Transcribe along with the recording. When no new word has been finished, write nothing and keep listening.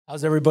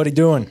How's everybody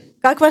doing?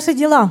 Как ваши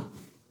дела?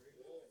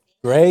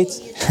 Great.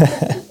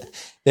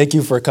 Thank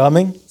you for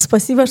coming.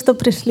 Спасибо, что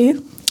пришли.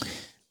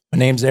 My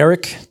name's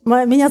Eric,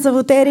 Меня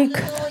зовут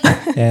Эрик.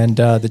 and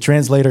the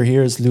translator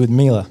here is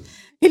Ludmila.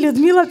 И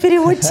Людмила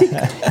переводчик.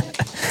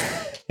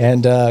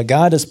 And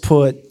God has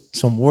put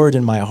some word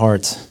in my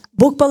heart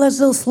Бог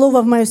положил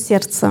слово в мое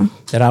сердце.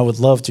 that I would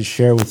love to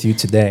share with you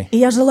today. И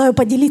я желаю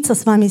поделиться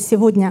с вами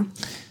сегодня.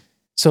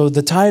 So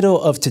the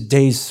title of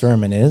today's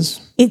sermon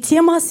И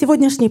тема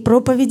сегодняшней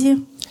проповеди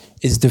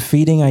is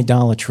Defeating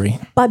Idolatry.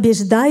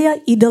 «Побеждая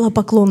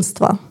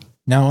идолопоклонство».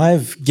 Now,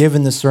 I've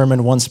given the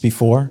sermon once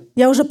before.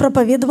 Я уже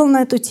проповедовал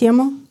на эту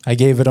тему I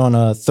gave it on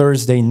a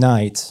Thursday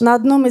night. на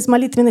одном из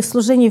молитвенных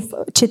служений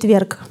в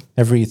четверг.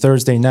 Every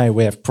Thursday night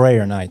we have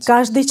prayer nights.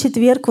 Каждый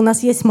четверг у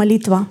нас есть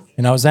молитва.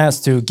 And I was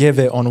asked to give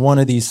it on one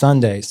of these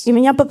Sundays. И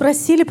меня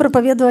попросили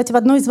проповедовать в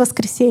одно из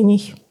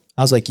воскресений.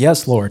 I was like,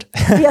 yes, Lord.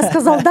 И я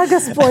сказал: да,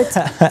 Господь.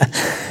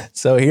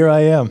 So here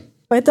I am.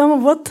 Поэтому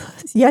вот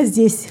я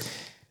здесь.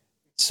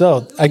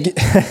 So,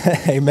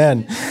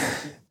 amen.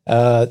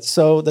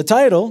 So the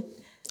title,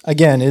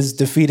 again, is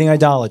Defeating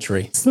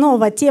Idolatry.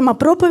 Снова тема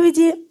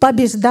проповеди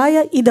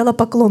 «Побеждая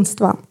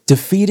идолопоклонство».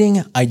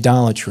 Defeating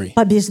Idolatry.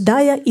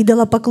 Побеждая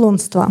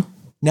идолопоклонство.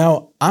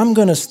 Now, I'm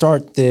going to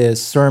start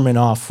this sermon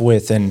off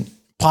with an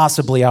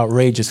possibly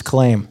outrageous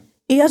claim.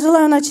 И я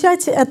желаю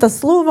начать это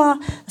слово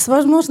с,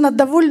 возможно,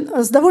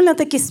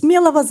 довольно-таки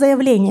смелого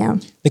заявления.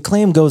 The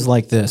claim goes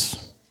like this.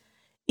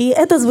 И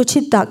это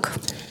звучит так.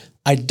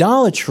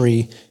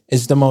 Idolatry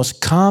is the most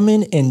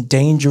common and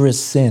dangerous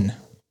sin.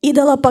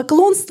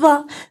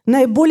 Идолопоклонство —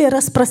 наиболее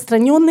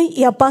распространенный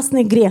и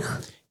опасный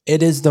грех.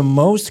 It is the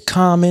most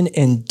common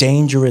and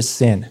dangerous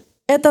sin.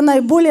 Это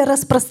наиболее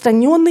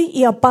распространенный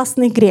и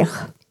опасный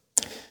грех.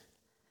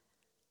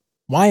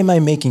 Why am I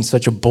making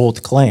such a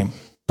bold claim?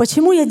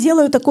 Почему я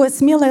делаю такое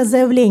смелое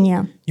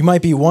заявление? You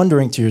might be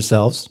wondering to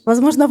yourselves,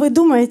 Возможно, вы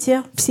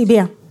думаете в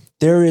себе: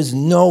 there is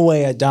no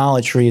way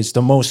idolatry is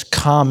the most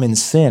common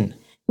sin.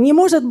 не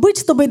может быть,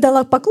 чтобы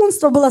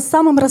идолопоклонство было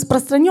самым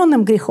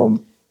распространенным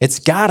грехом. It's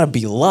gotta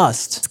be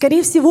lust.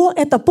 Скорее всего,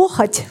 это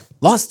похоть.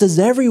 Lust is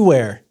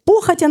everywhere.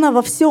 Похоть, она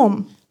во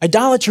всем.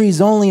 Idolatry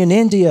is only in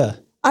India,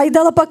 А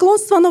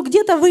идолопоклонство, оно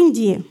где-то в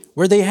Индии.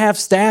 where they have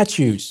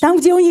statues Там,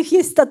 где у них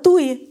есть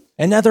статуи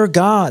and other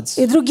gods.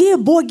 и другие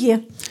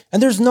боги.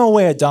 And there's no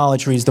way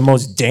idolatry is the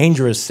most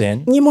dangerous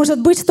sin. Не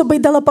может быть, чтобы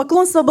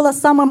идолопоклонство было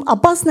самым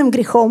опасным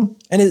грехом.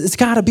 And it's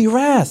gotta be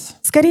wrath,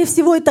 Скорее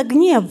всего, это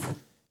гнев.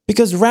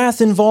 because wrath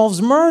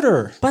involves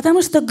murder.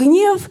 Потому что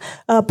гнев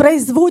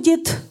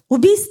производит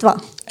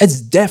убийство.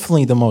 It's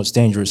definitely the most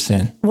dangerous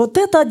sin, Вот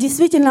это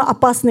действительно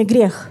опасный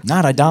грех.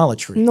 not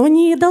idolatry. Но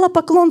не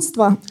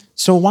идолопоклонство.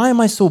 So why am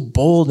I so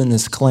bold in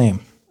this claim?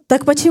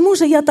 Так почему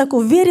же я так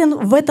уверен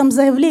в этом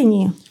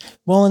заявлении?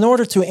 Well, in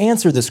order to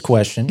answer this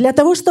question, Для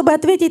того, чтобы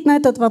ответить на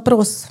этот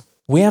вопрос,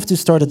 we have to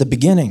start at the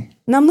beginning.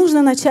 нам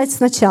нужно начать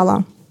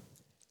сначала.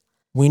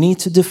 We need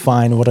to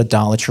define what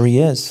idolatry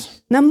is.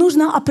 Нам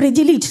нужно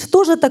определить,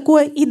 что же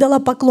такое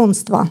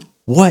идолопоклонство.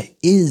 What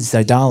is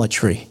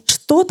idolatry?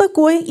 Что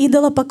такое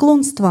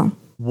идолопоклонство?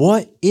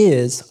 What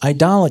is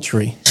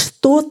idolatry?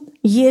 Что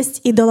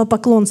есть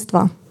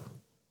идолопоклонство?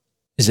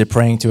 Is it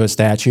praying to a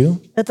statue?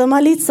 Это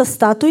молиться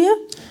статуе,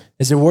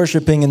 Is it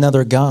worshiping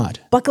another god?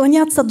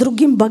 поклоняться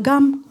другим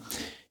богам,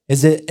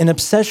 Is it an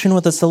obsession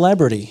with a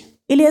celebrity?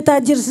 или это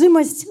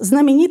одержимость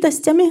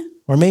знаменитостями,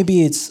 Or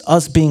maybe it's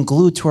us being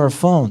glued to our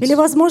phones. или,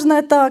 возможно,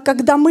 это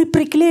когда мы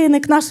приклеены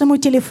к нашему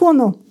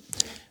телефону.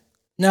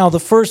 Now, the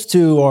first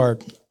two are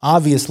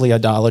obviously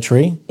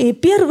idolatry, И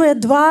первые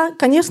два,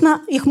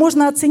 конечно, их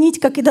можно оценить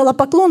как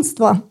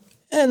идолопоклонство.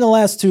 and the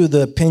last two,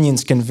 the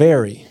opinions can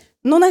vary.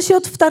 Но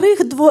насчет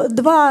вторых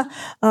два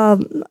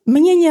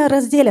мнения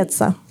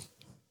разделятся.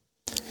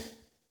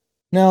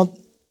 Now,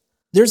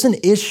 there's an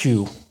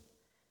issue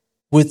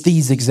with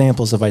these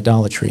examples of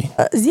idolatry.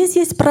 Здесь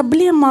есть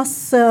проблема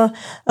с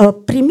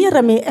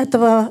примерами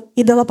этого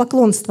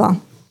идолопоклонства.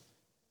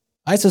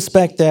 I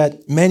suspect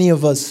that many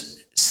of us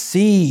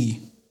see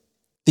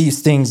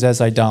these things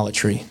as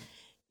idolatry.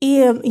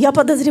 И я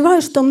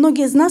подозреваю, что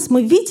многие из нас,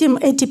 мы видим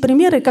эти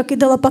примеры как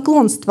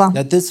идолопоклонство.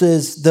 That this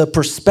is the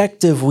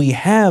perspective we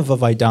have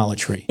of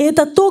idolatry. И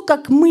это то,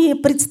 как мы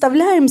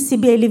представляем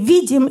себе или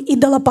видим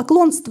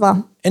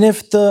идолопоклонство. And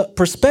if the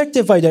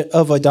perspective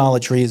of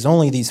idolatry is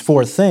only these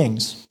four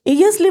things, И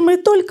если мы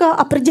только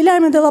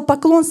определяем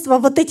идолопоклонство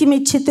вот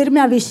этими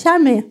четырьмя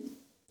вещами,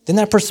 then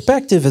that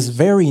perspective is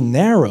very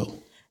narrow.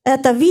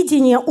 это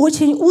видение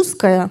очень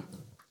узкое.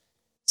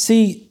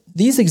 See,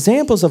 these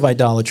examples of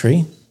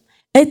idolatry,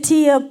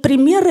 Эти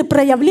примеры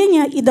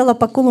проявления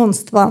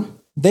идолопоклонства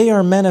they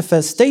are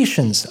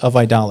manifestations of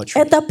idolatry. —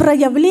 это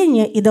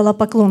проявление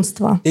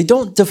идолопоклонства. They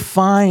don't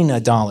define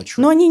idolatry.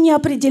 Но они не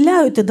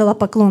определяют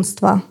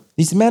идолопоклонство.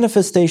 These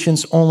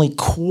manifestations only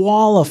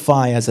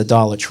qualify as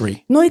idolatry.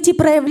 Но эти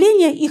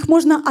проявления, их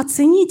можно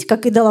оценить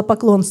как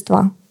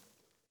идолопоклонство.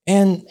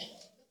 And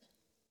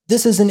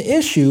this is an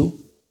issue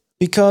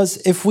because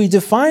if we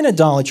define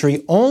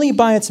idolatry only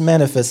by its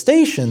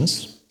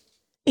manifestations,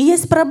 И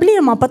есть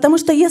проблема, потому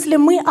что если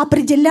мы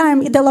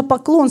определяем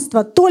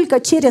идолопоклонство только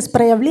через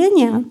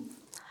проявление,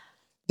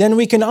 then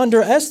we can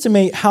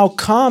underestimate how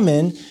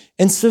common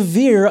and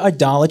severe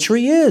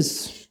idolatry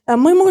is.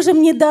 мы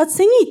можем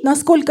недооценить,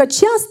 насколько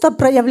часто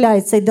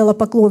проявляется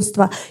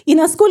идолопоклонство и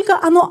насколько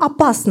оно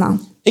опасно.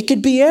 It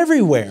could be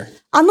everywhere,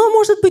 Оно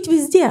может быть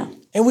везде,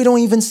 and we don't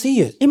even see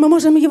it. и мы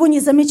можем его не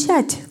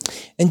замечать.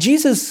 And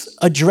Jesus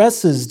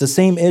addresses the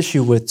same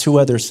issue with two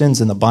other sins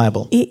in the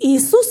Bible. И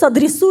Иисус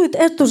адресует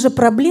эту же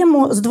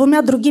проблему с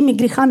двумя другими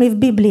грехами в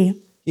Библии.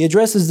 He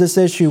addresses this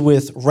issue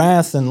with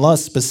wrath and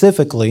lust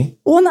specifically,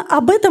 Он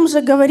об этом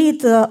же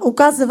говорит,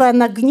 указывая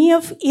на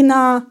гнев и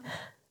на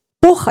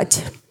похоть.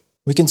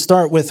 We can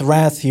start with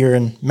wrath here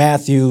in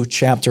Matthew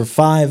chapter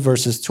 5,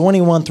 verses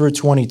 21 through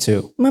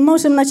 22. Мы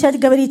можем начать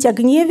говорить о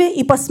гневе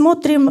и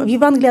посмотрим в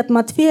Евангелии от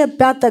Матфея,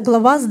 5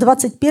 глава, с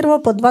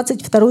 21 по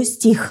 22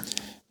 стих.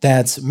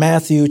 That's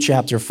Matthew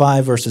chapter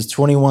 5, verses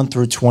 21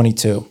 through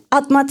 22.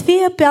 От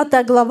Матфея,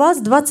 5 глава, с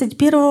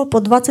 21 по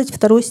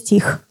 22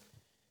 стих.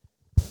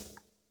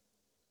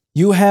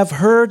 You have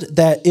heard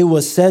that it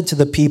was said to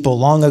the people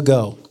long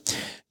ago,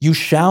 "You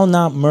shall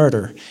not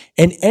murder,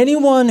 and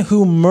anyone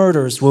who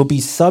murders will be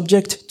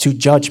subject to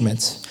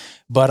judgment.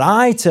 But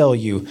I tell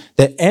you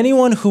that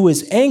anyone who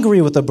is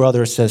angry with a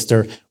brother or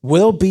sister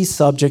will be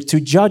subject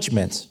to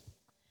judgment."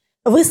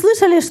 Вы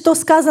слышали, что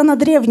сказано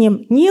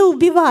древним: «Не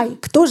убивай,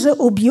 кто же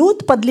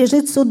убьет,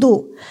 подлежит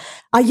суду».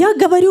 А я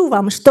говорю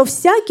вам, что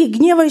всякий,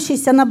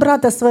 гневающийся на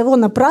брата своего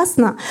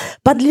напрасно,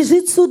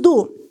 подлежит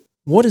суду.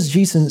 What is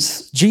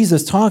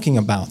Jesus talking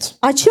about?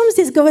 О чем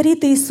здесь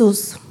говорит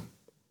Иисус?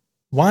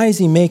 Why is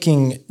he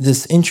making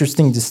this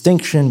interesting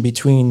distinction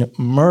between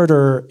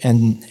murder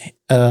and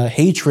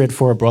hatred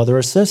for a brother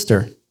or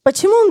sister?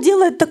 Почему он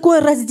делает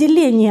такое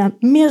разделение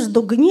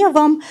между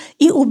гневом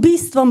и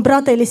убийством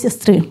брата или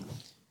сестры?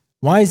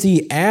 Why is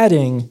he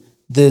adding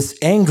this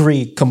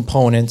angry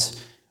component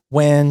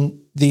when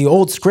the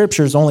old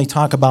scriptures only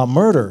talk about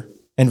murder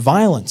and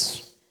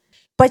violence?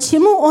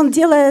 Почему он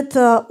делает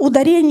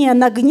ударение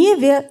на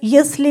гневе,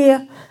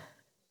 если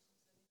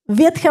в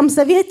Ветхом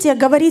Завете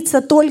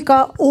говорится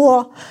только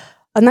о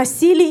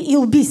насилии и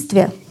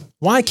убийстве?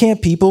 Why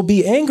can't people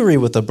be angry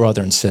with a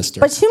brother and sister?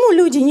 Почему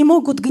люди не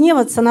могут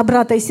гневаться на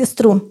брата и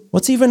сестру?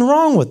 What's even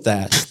wrong with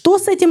that? Что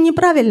с этим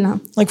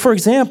неправильно? Like, for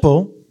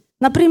example,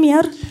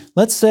 Например,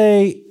 let's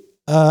say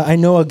I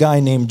know a guy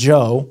named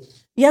Joe,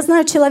 я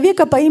знаю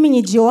человека по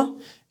имени Джо,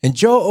 and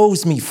Joe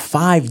owes me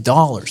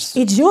 $5,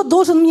 и Джо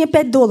должен мне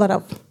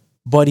 $5,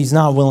 but he's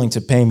not willing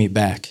to pay me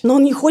back. но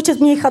он не хочет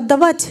мне их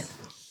отдавать.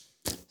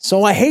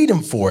 So I hate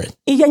him for it.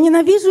 И я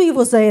ненавижу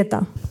его за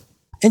это.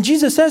 And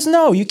Jesus says,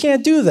 no, you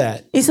can't do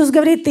that. Иисус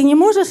говорит: ты не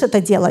можешь это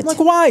делать. I'm like,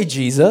 why,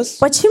 Jesus?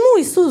 Почему,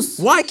 Иисус?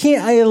 Why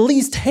can't I at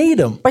least hate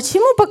him?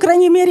 Почему, по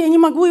крайней мере, я не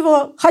могу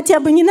его хотя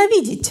бы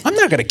ненавидеть? I'm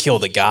not going to kill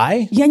the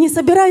guy. Я не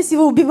собираюсь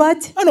его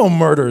убивать. I know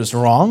murder is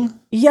wrong.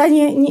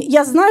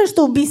 Я знаю,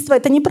 что убийство —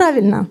 это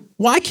неправильно.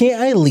 Why can't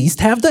I at least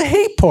have the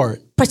hate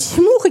part?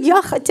 Почему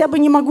я хотя бы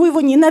не могу его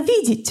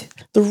ненавидеть?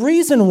 The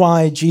reason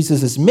why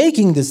Jesus is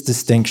making this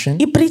distinction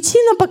И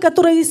причина, по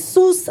которой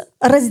Иисус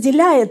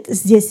разделяет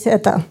здесь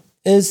это,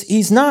 is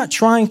he's not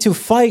trying to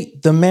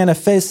fight the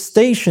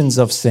manifestations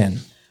of sin.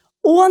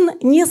 Он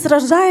не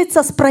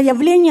сражается с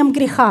проявлением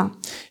греха,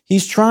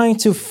 He's trying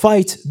to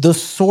fight the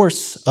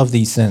source of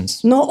these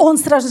sins. но он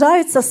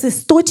сражается с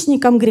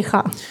источником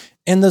греха.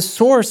 And the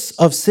source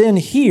of sin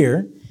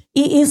here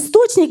И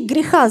источник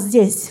греха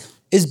здесь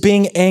is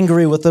being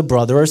angry with a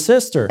brother or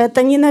sister. —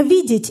 это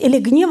ненавидеть или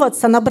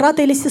гневаться на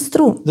брата или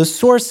сестру. The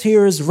source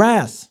here is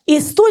wrath.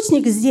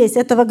 Источник здесь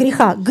этого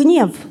греха —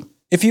 гнев.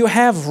 If you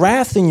have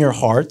wrath in your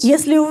heart,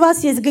 Если у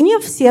вас есть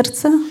гнев в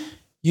сердце,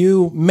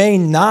 you may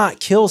not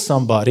kill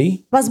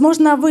somebody,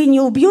 возможно, вы не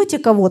убьете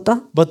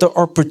кого-то, but the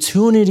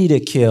opportunity to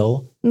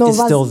kill is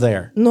still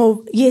there.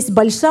 но есть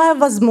большая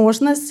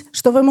возможность,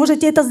 что вы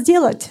можете это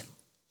сделать.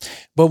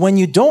 But when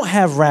you don't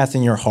have wrath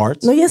in your heart,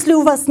 Но если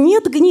у вас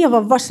нет гнева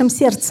в вашем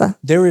сердце,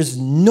 there is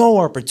no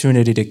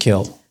opportunity to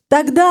kill.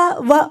 тогда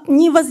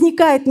не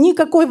возникает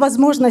никакой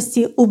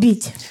возможности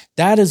убить.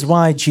 That is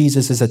why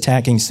Jesus is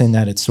attacking sin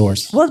at its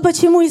source. Вот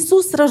почему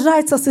Иисус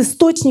сражается с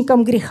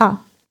источником греха.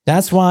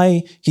 That's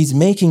why he's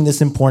making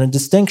this important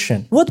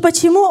distinction Вот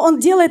почему Он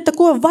делает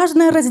такое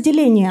важное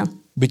разделение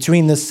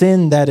between the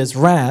sin that is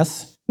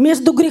wrath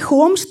между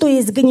грехом, что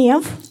есть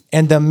гнев,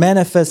 and the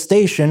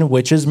manifestation,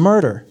 which is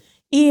murder.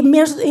 и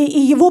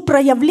его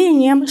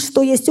проявлением,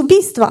 что есть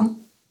убийство.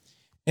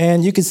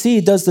 And you can see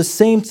he does the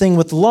same thing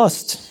with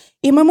lust.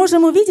 И мы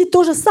можем увидеть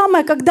то же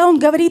самое, когда Он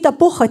говорит о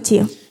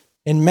похоти.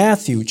 In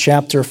Matthew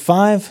chapter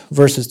 5,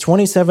 verses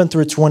 27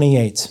 through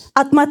 28.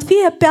 От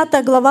Матфея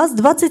 5 глава с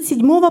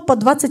 27 по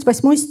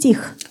 28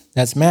 стих.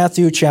 That's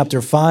Matthew chapter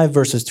 5,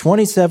 verses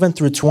 27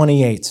 through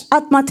 28.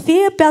 От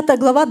Матфея 5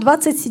 глава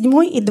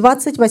 27 и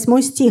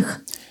 28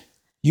 стих.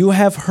 You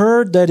have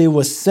heard that it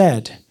was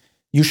said,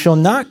 "You shall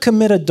not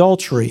commit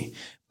adultery."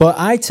 But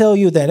I tell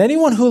you that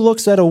anyone who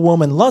looks at a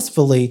woman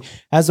lustfully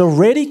has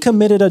already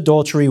committed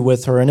adultery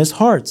with her in his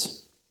heart.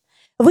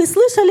 Вы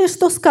слышали,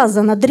 что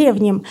сказано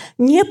древним: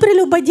 «Не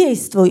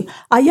прелюбодействуй».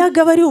 А я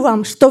говорю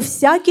вам, что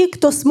всякий,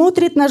 кто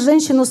смотрит на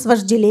женщину с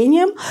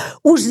вожделением,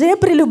 уже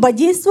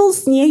прелюбодействовал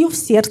с нею в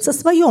сердце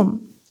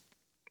своем.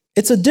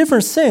 It's a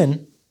different sin,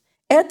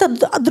 Это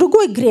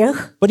другой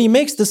грех, but he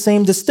makes the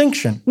same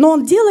distinction. но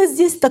он делает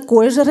здесь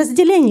такое же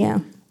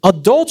разделение.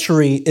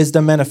 Adultery is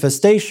the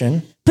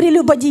manifestation,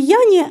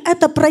 Прелюбодеяние —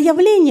 это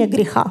проявление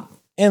греха.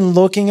 and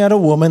looking at a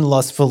woman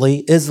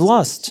lustfully is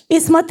lust. И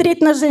смотреть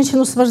на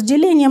женщину с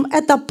вожделением —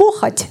 это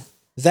похоть.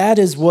 That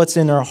is what's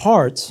in our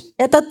hearts.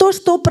 Это то,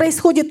 что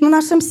происходит на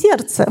нашем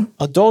сердце.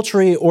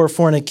 Adultery or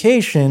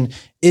fornication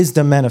is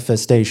the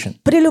manifestation.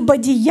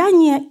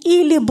 Прелюбодеяние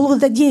или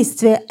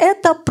блудодействие —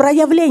 это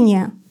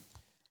проявление.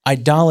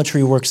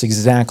 Idolatry works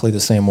exactly the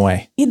same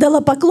way.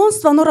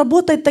 Идолопоклонство, оно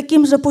работает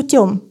таким же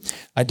путем.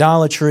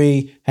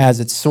 Idolatry has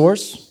its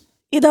source,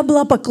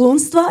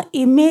 Идолопоклонство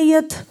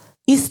имеет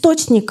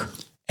источник,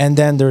 and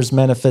then there's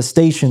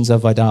manifestations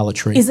of и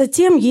idolatry.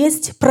 затем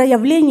есть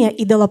проявление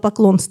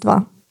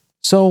идолопоклонства.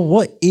 So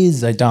what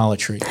is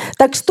idolatry?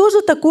 Так что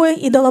же такое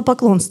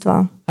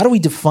идолопоклонство? How do we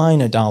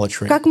define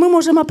idolatry? Как мы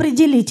можем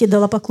определить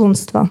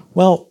идолопоклонство?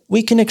 Well,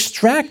 we can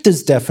extract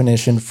this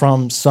definition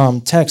from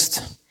some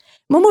text.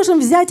 Мы можем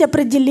взять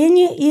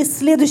определение из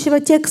следующего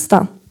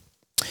текста.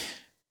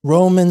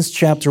 Romans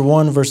chapter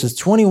 1 verses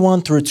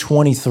 21 through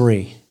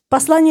 23.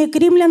 Послание к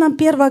римлянам,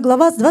 1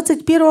 глава, с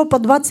 21 по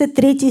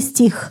 23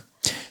 стих.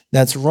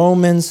 That's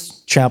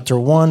Romans chapter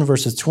 1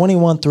 verses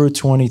 21 through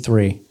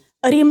 23.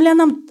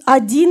 Римлянам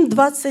 1,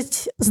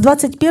 20, с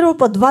 21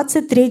 по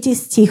 23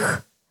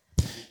 стих.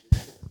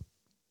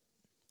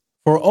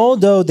 For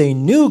although they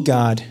knew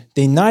God,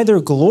 they neither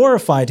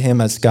glorified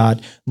him as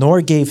God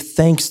nor gave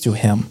thanks to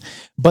him.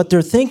 But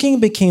their thinking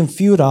became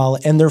futile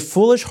and their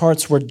foolish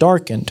hearts were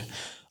darkened.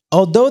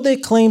 Although they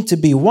claimed to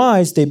be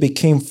wise, they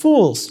became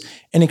fools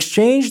and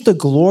exchanged the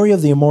glory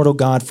of the immortal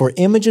God for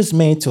images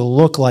made to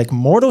look like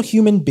mortal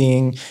human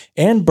beings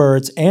and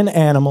birds and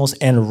animals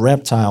and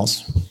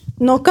reptiles.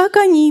 Но как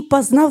они,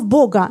 познав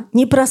Бога,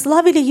 не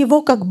прославили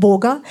Его как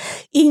Бога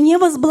и не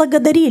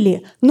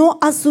возблагодарили, но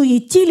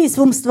осуетились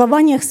в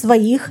умствованиях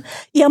своих,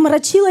 и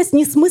омрачилось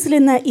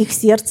несмысленное их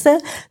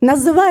сердце,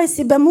 называя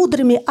себя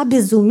мудрыми,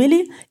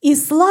 обезумели, и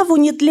славу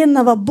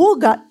нетленного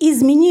Бога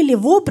изменили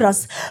в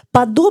образ,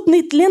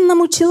 подобный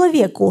тленному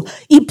человеку,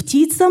 и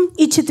птицам,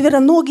 и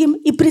четвероногим,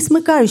 и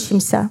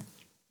пресмыкающимся.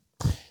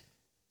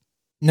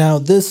 Now,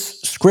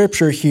 this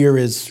scripture here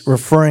is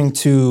referring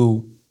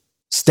to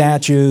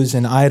statues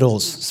and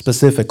idols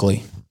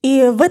specifically.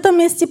 И в этом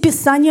месте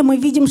Писания мы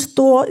видим,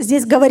 что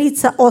здесь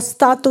говорится о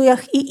статуях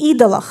и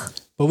идолах.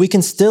 But we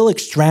can still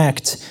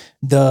extract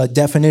the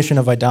definition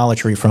of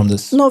idolatry from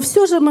this Но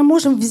все же мы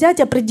можем взять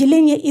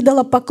определение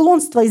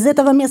идолопоклонства из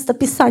этого места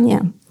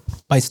Писания.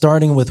 by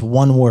starting with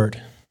one word.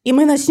 И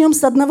мы начнем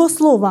с одного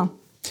слова.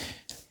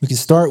 We can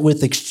start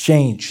with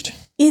exchanged.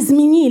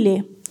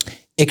 Изменили,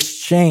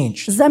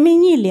 Exchanged.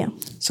 заменили.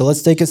 So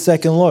let's take a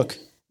second look.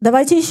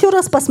 Давайте еще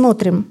раз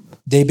посмотрим.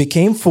 They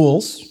became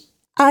fools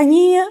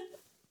Они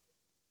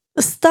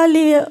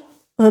стали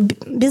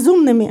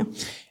безумными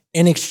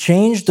and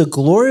exchanged the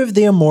glory of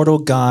the immortal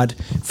God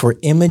for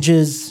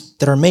images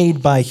that are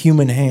made by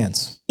human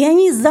hands. и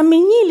они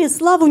заменили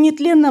славу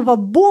нетленного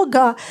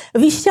Бога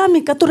вещами,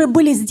 которые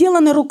были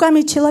сделаны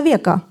руками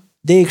человека.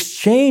 They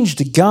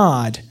exchanged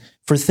God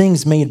for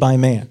things made by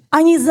man.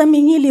 Они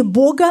заменили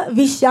Бога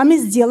вещами,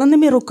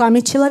 сделанными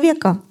руками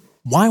человека.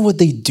 Why would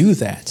they do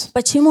that?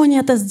 Почему они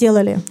это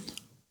сделали?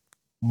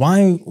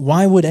 Why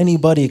would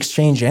anybody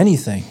exchange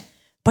anything?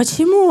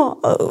 Почему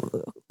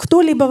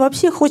кто-либо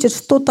вообще хочет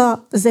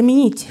что-то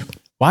заменить?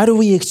 Why do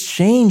we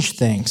exchange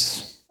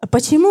things?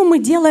 Почему мы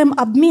делаем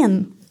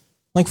обмен?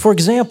 Like, for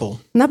example,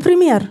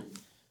 Например,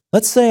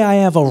 let's say I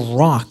have a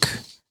rock.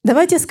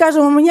 давайте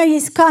скажем, у меня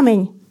есть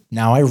камень.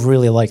 Now, I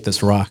really like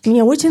this rock.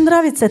 Мне очень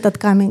нравится этот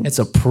камень. It's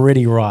a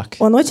pretty rock.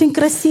 Он очень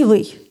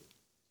красивый.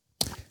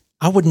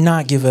 I would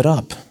not give it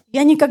up.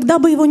 Я никогда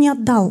бы его не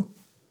отдал.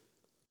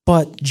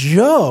 But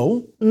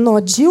Joe, Но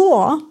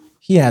Джо,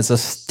 he has a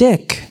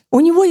stick. у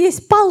него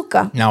есть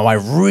палка. Now, I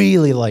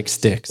really like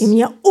sticks. И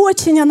мне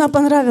очень она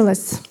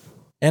понравилась.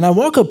 And I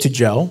walk up to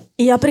Joe.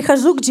 И я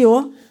прихожу к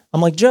Джо,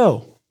 I'm like,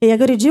 Joe, и я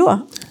говорю: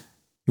 Джо,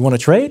 you want to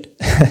trade?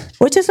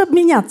 хочешь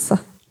обменяться?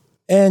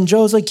 And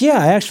Joe's like, yeah,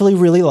 I actually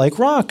really like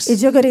rocks. И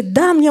Джо говорит: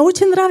 да, мне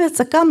очень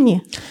нравятся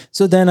камни.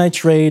 So then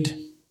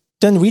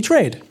we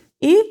trade.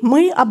 И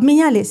мы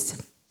обменялись.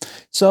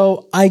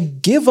 So I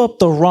give up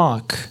the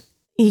rock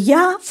И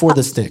я for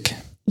the stick.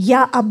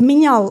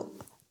 обменял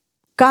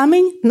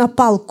камень на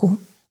палку.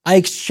 I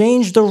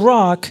exchanged the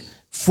rock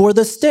for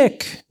the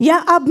stick.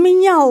 Я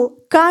обменял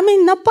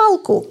камень на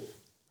палку.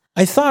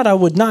 I thought I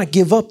would not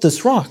give up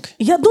this rock.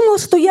 Я думал,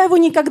 что я его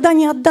никогда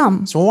не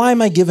отдам. So why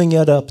am I giving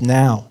it up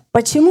now?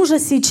 Почему же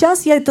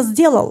сейчас я это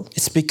сделал?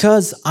 It's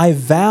because I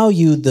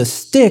value the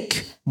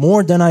stick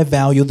more than I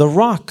value the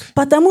rock.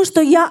 Потому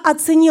что я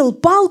оценил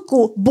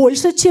палку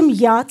больше, чем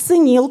я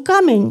оценил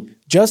камень.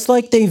 Just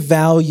like they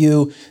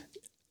value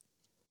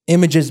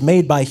images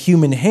made by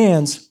human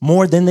hands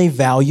more than they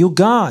value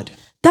God.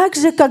 Так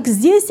же, как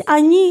здесь,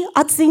 они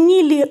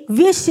оценили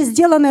вещи,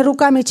 сделанные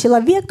руками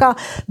человека,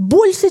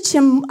 больше,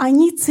 чем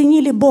они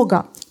ценили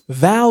Бога.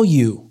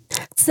 Value.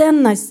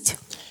 Ценность.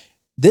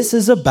 This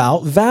is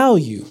about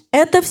value.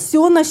 Это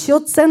все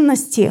насчет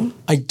ценности.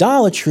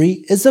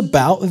 Idolatry is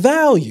about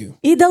value.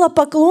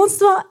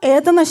 Идолопоклонство —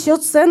 это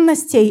насчет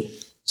ценностей.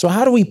 So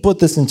how do we put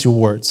this into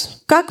words?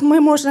 Как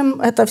мы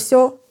можем это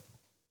все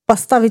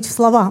поставить в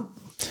слова?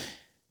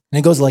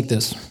 And it goes like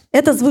this.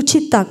 Это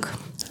звучит так.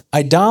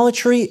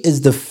 Idolatry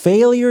is the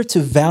failure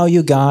to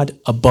value God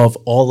above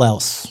all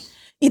else.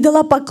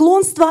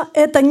 Идолопоклонство —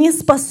 это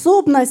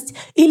неспособность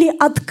или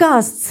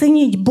отказ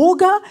ценить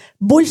Бога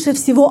больше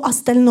всего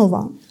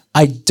остального.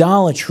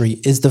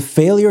 Idolatry is the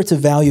failure to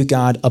value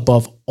God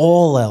above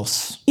all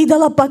else.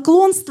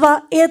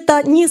 Идолопоклонство —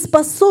 это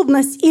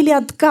неспособность или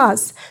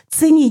отказ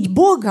ценить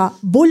Бога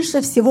больше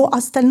всего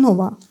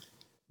остального.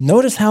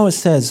 Notice how it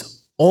says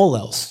all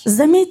else.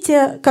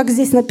 Заметьте, как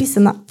здесь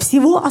написано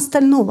 «всего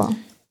остального».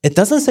 It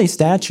doesn't say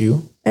statue.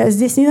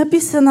 Здесь не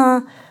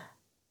написано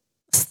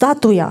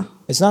 «статуя».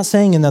 It's not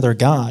saying another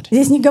God.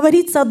 Здесь не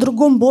говорится о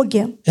другом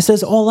Боге. It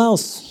says all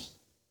else.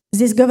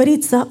 Здесь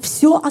говорится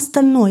 «все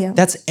остальное».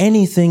 That's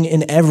anything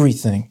and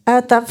everything.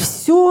 Это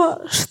все,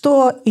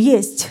 что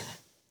есть.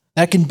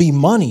 That can be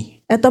money.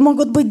 Это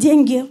могут быть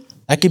деньги.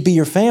 That could be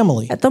your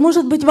family. Это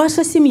может быть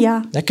ваша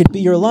семья. That could be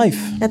your life.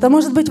 Это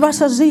может быть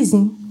ваша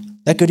жизнь.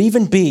 That could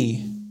even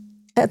be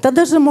Это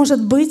даже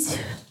может быть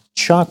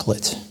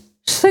chocolate.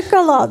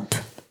 шоколад.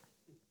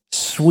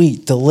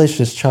 Sweet,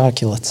 delicious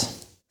chocolate.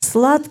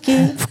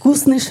 Сладкий,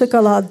 вкусный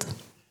шоколад.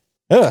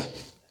 Ugh.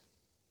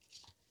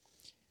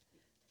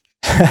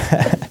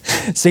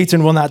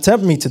 Satan will not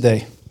tempt me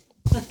today.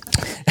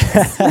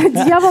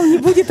 Дьявол не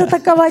будет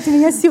атаковать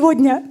меня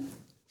сегодня.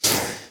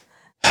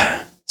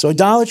 So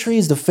idolatry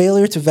is the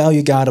failure to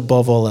value God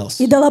above all else.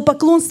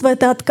 Идолопоклонство —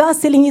 это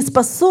отказ или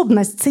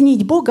неспособность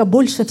ценить Бога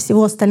больше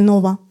всего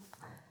остального.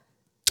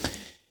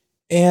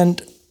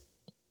 And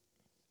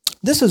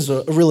this is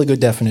a really good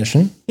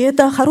definition. И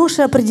это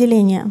хорошее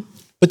определение.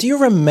 But do you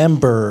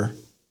remember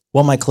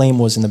what my claim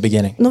was in the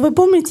beginning? Но вы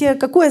помните,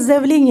 какое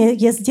заявление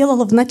я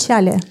сделала в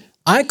начале?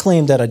 I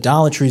claimed that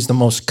idolatry is the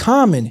most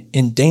common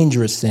and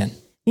dangerous sin.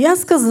 Я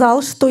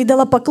сказал, что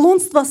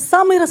идолопоклонство —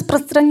 самый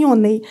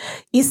распространенный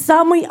и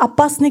самый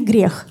опасный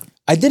грех.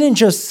 I didn't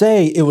just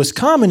say it was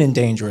common and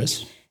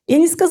dangerous. Я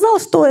не сказал,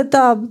 что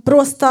это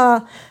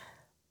просто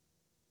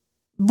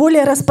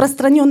более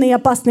распространенный и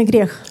опасный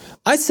грех.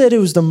 I said it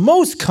was the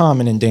most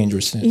common and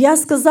dangerous sin. Я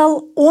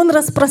сказал, он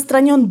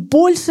распространен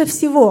больше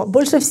всего,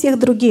 больше всех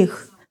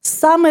других.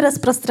 Самый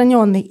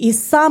распространенный и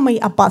самый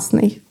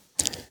опасный.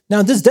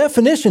 Now, this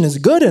definition is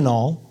good and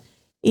all,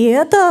 И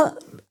это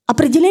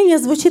определение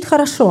звучит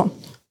хорошо.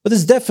 but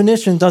this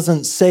definition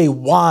doesn't say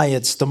why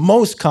it's the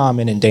most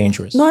common and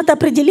dangerous. Но это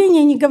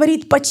определение не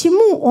говорит,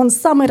 почему он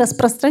самый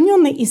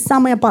распространенный и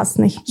самый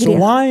опасный So грех.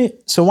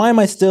 why am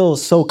I still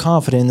so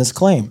confident in this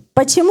claim?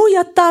 Почему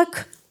я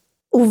так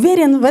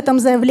уверен в этом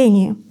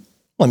заявлении?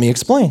 Let me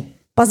explain.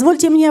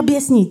 Позвольте мне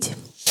объяснить.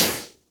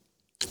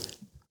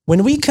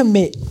 When we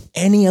commit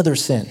any other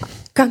sin,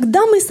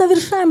 Когда мы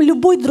совершаем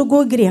любой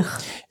другой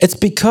грех, it's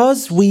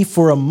because we,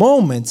 for a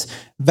moment,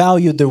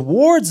 value the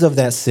rewards of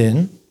that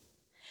sin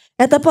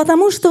это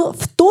потому, что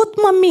в тот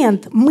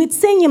момент мы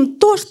ценим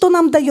то, что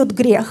нам дает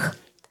грех,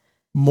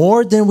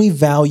 more than we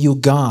value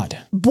God.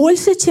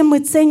 больше, чем мы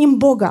ценим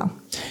Бога.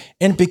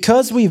 And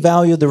because we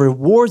value the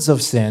rewards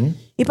of sin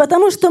И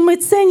потому что мы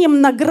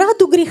ценим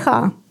награду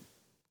греха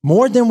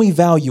more than we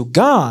value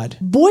God,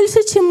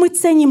 больше, чем мы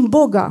ценим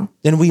Бога,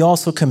 then we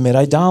also commit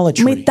мы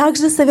idolatry.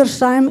 также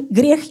совершаем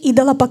грех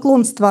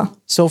идолопоклонства.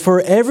 So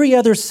for every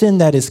other sin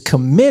that is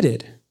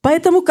committed,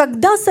 Поэтому,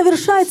 когда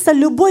совершается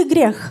любой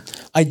грех,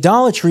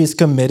 idolatry is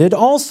committed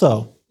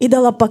also.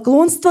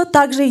 идолопоклонство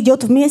также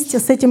идет вместе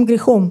с этим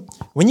грехом.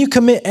 When you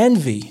commit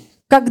envy,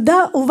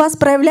 Когда у вас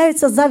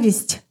проявляется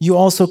зависть, you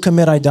also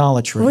commit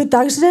idolatry. вы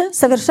также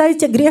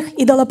совершаете грех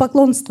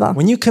идолопоклонства.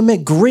 When you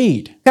commit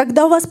greed,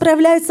 Когда у вас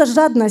проявляется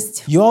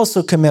жадность, you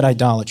also commit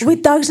idolatry. вы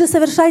также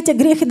совершаете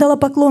грех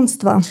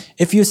идолопоклонства.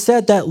 If you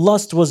said that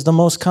lust was the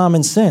most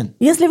common sin,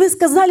 Если вы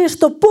сказали,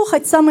 что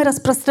похоть — самый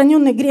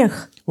распространенный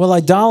грех, well,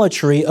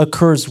 idolatry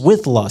occurs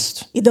with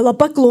lust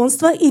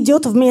идолопоклонство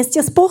идет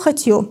вместе с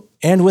похотью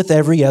and with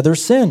every other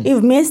sin. и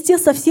вместе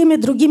со всеми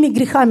другими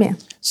грехами.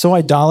 So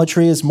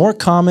idolatry is more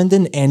common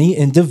than any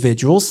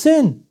individual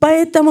sin.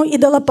 Поэтому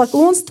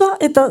идолопоклонство —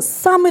 это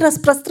самый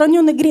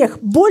распространенный грех,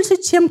 больше,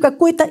 чем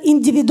какой-то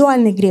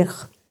индивидуальный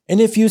грех.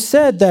 And if you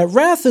said that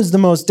wrath is the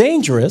most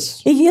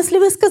dangerous, И если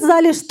вы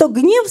сказали, что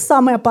гнев —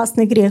 самый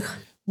опасный грех,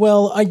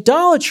 well,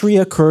 idolatry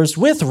occurs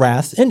with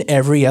wrath and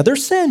every other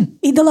sin.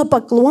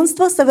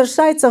 идолопоклонство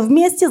совершается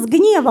вместе с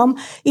гневом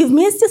и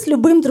вместе с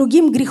любым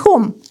другим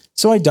грехом.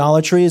 So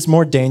idolatry is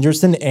more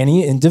dangerous than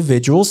any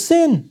individual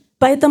sin.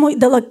 Поэтому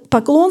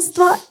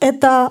идолопоклонство —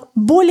 это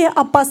более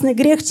опасный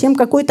грех, чем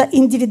какой-то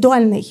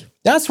индивидуальный.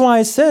 That's why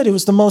I said it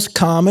was the most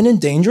common and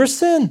dangerous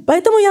sin.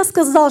 Поэтому я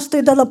сказал, что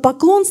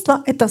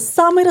идолопоклонство — это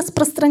самый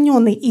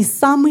распространенный и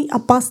самый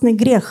опасный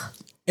грех.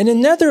 And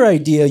another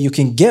idea you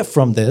can get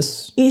from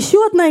this И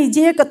еще одна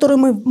идея, которую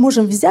мы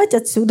можем взять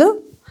отсюда,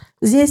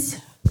 здесь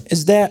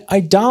is that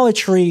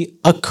idolatry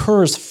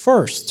occurs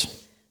first.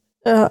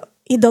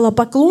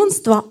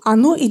 идолопоклонство,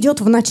 оно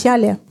идет в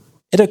начале.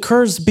 It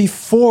occurs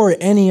before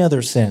any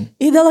other sin.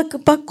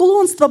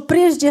 Идолопоклонство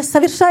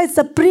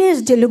совершается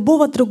прежде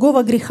любого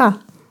другого греха.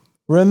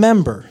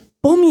 Remember,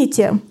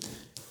 Помните,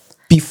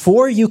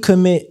 before you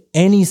commit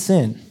any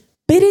sin,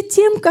 перед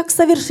тем, как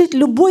совершить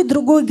любой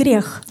другой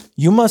грех,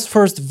 you must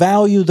first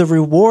value the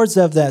rewards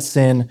of that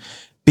sin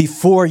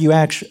before you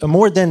actually,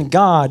 more than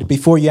God,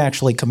 before you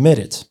actually commit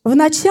it.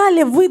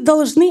 вначале вы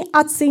должны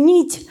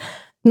оценить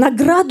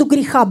награду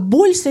греха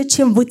больше,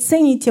 чем вы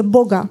цените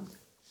Бога.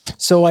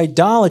 So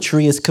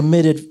idolatry is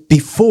committed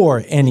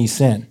before any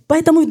sin.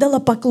 Поэтому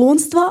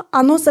идолопоклонство,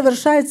 оно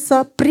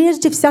совершается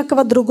прежде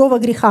всякого другого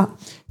греха.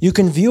 You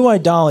can view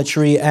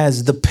idolatry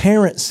as the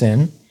parent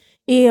sin,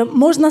 И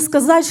можно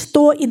сказать,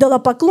 что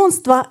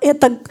идолопоклонство —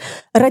 это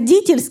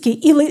родительский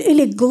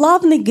или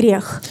главный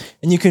грех.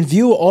 and you can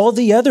view all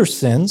the other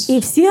sins И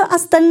все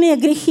остальные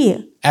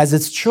грехи as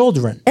its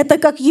children. — это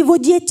как его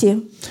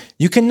дети.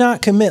 You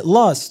cannot commit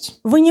lust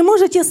Вы не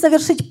можете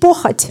совершить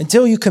похоть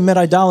until you commit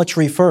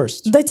idolatry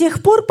first. до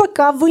тех пор,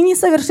 пока вы не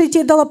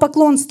совершите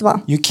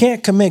идолопоклонство. You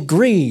can't commit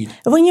greed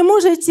Вы не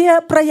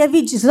можете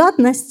проявить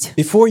жадность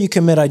before you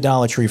commit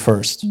idolatry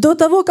first. до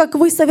того, как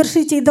вы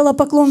совершите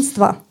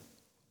идолопоклонство.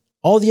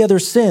 All the other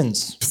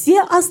sins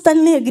Все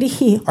остальные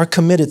грехи, are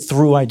committed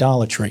through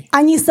idolatry.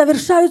 они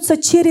совершаются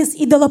через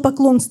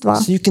идолопоклонство.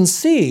 So you can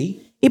see,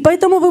 И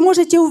поэтому вы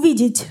можете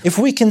увидеть, if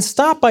we can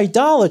stop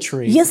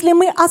idolatry, если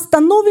мы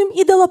остановим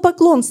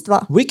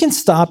идолопоклонство, we can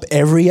stop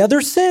every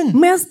other sin.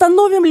 мы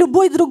остановим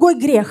любой другой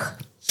грех.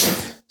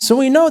 So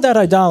we know that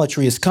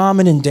idolatry is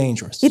common and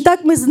dangerous.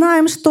 Итак, мы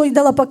знаем, что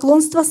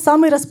идолопоклонство —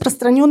 самый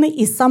распространенный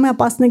и самый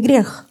опасный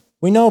грех.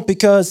 We know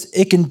because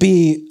it can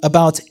be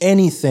about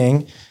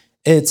anything.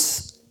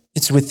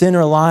 It's within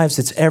our lives,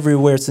 it's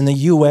everywhere, it's in the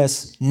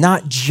US,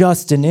 not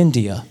just in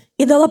India.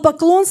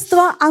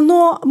 Идолопоклонство,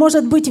 оно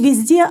может быть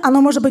везде,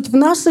 оно может быть в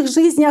наших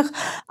жизнях,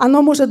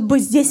 оно может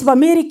быть здесь, в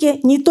Америке,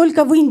 не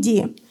только в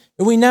Индии.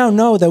 We now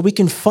know that we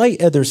can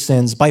fight other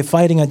sins by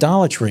fighting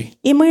idolatry.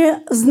 И мы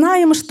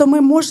знаем, что мы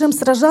можем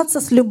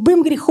сражаться с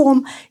любым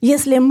грехом,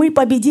 если мы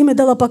победим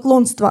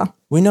идолопоклонство.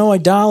 We know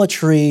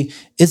idolatry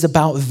is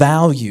about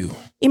value.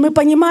 И мы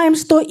понимаем,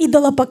 что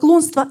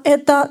идолопоклонство —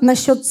 это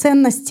насчет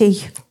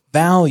ценностей.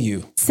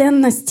 Value.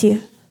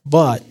 Ценности.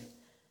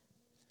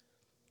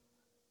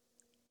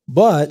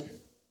 But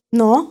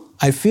Но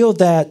I feel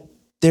that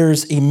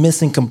there's a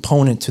missing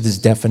component to this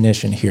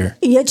definition here.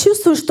 я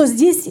чувствую, что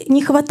здесь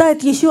не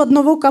хватает еще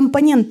одного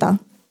компонента.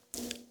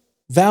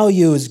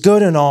 Value is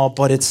good and all,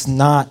 but it's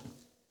not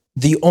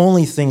the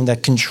only thing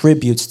that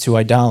contributes to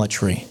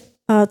idolatry.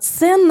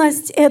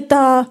 Ценность —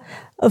 это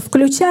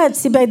включает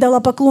в себя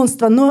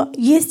идолопоклонство, но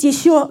есть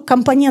еще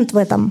компонент в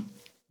этом.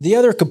 The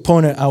other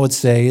component I would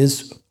say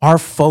is our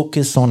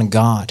focus on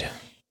God.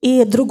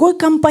 И другой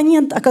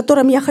компонент, о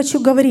котором я хочу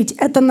говорить,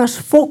 это наш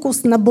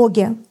фокус на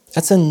Боге.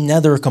 That's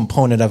another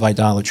component of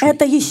idolatry.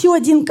 Это еще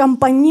один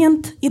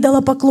компонент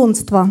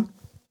идолопоклонства.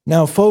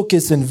 Now,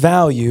 focus and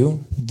value,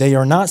 they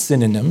are not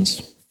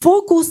synonyms.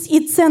 Фокус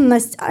и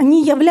ценность,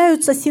 они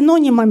являются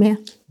синонимами.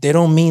 They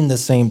don't mean the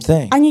same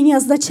thing. Они не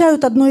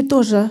означают одно и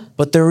то же.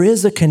 But there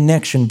is a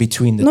connection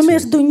between the Но two.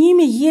 между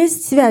ними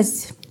есть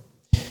связь.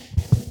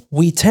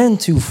 We tend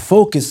to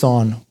focus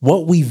on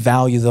what we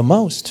value the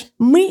most.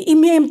 Мы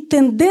имеем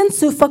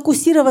тенденцию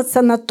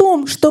фокусироваться на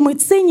том, что мы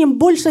ценим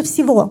больше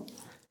всего.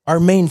 Our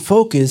main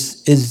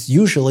focus is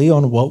usually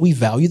on what we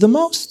value the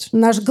most.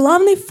 Наш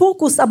главный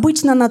фокус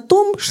обычно на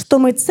том, что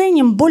мы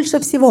ценим больше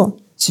всего.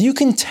 So you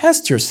can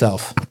test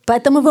yourself.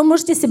 Поэтому вы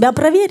можете себя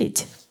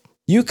проверить.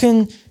 You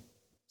can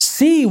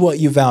see what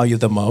you value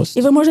the most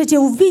И вы можете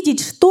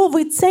увидеть, что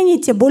вы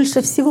цените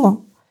больше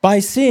всего. by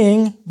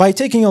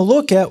taking a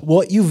look at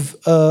what you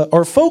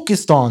are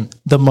focused on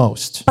the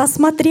most.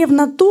 Посмотрев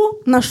на то,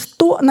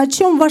 на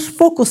чем ваш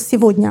фокус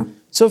сегодня.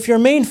 So if your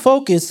main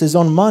focus is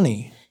on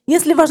money,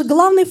 Если ваш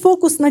главный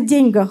фокус на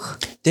деньгах,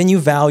 then you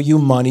value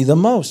money the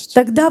most.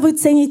 тогда вы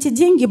цените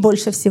деньги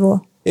больше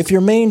всего. If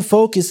your main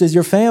focus is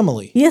your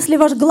family, Если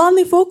ваш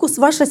главный фокус —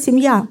 ваша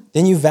семья,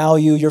 then you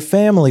value your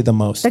family the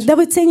most. тогда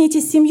вы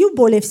цените семью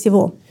более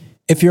всего.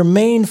 If your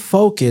main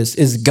focus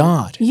is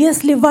God,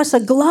 Если ваша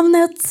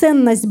главная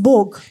ценность —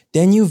 Бог,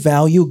 then you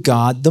value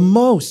God the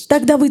most.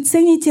 тогда вы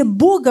цените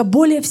Бога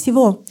более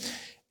всего.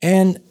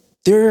 And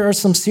there are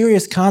some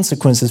serious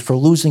consequences for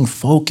losing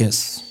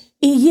focus.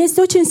 И есть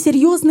очень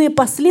серьезные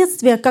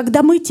последствия,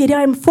 когда мы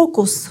теряем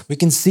фокус. We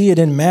can see it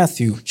in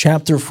Matthew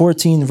chapter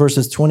 14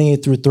 verses 28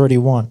 through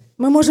 31.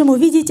 Мы можем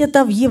увидеть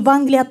это в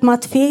Евангелии от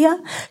Матфея,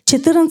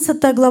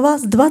 14 глава,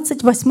 с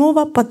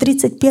 28 по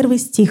 31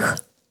 стих.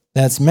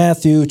 That's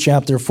Matthew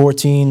chapter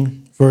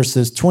 14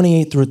 verses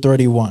 28 through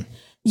 31.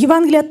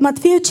 Евангелие от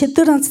Матфея,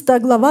 14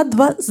 глава,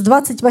 с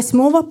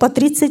 28 по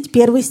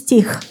 31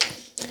 стих.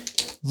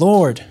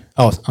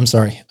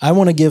 I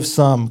want to give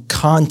some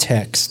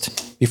context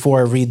before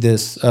I read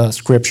this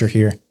scripture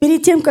here.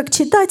 Перед тем, как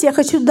читать, я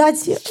хочу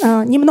дать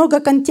немного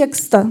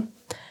контекста.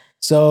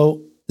 So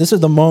this is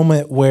the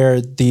moment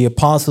where the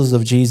apostles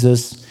of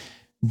Jesus,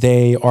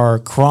 they are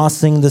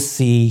crossing the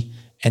sea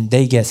and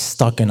they get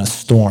stuck in a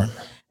storm.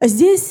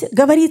 Здесь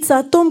говорится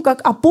о том, как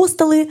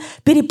апостолы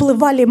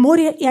переплывали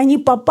море, и они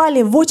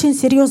попали в очень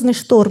серьезный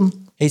шторм.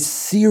 A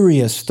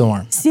serious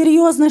storm.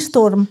 Серьезный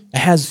шторм. It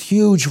has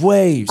huge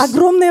waves,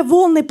 Огромные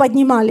волны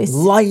поднимались.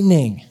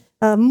 lightning,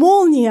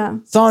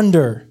 Молния,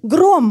 thunder,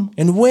 гром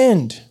and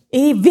wind.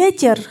 и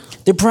ветер.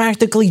 They're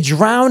practically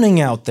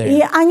drowning out И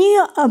there. они,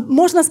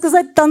 можно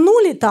сказать,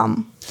 тонули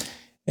там.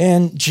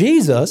 And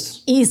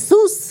Jesus,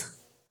 Иисус,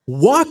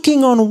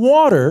 walking on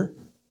water,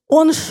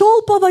 Он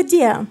шел по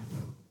воде.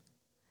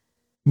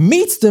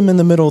 meets them in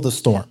the middle of the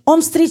storm.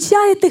 Он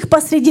встречает их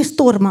посреди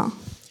шторма.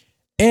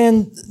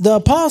 And the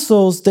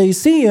apostles, they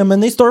see him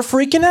and they start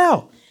freaking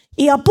out.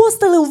 И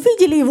апостолы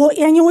увидели его,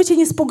 и они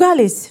очень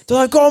испугались. They're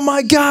like, oh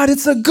my God,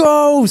 it's a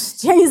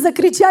ghost. И они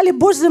закричали: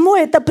 «Боже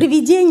мой, это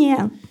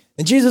привидение!»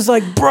 And Jesus is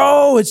like,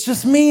 bro, it's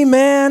just me,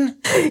 man.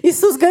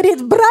 Иисус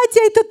говорит: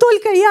 «Братья, это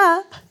только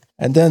я!»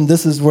 And then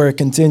this is where it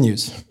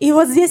continues. И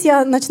вот здесь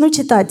я начну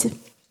читать.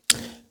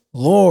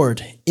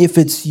 Lord, if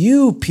it's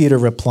you, Peter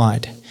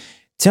replied,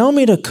 tell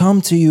me to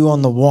come to you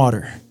on the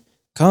water.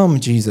 Come,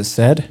 Jesus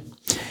said.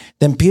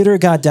 Then Peter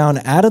got down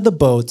out of the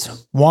boat,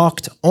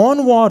 walked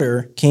on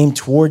water, came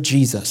toward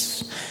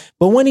Jesus.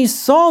 But when he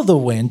saw the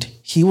wind,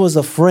 he was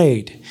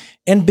afraid,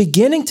 and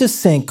beginning to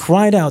sink,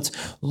 cried out,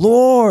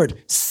 Lord,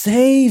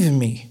 save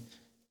me.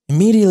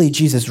 Immediately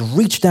Jesus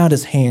reached out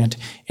his hand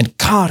and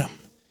caught him.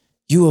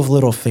 You of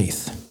little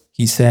faith,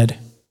 he said,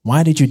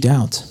 why did you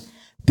doubt?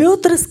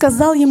 Петр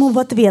сказал ему в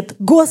ответ: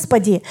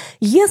 «Господи,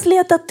 если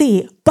это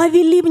Ты,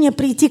 повели мне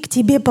прийти к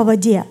Тебе по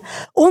воде».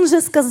 Он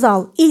же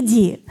сказал: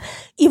 «Иди».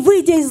 И,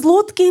 выйдя из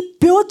лодки,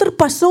 Петр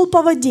пошел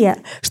по воде,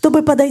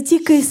 чтобы подойти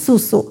к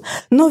Иисусу.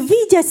 Но,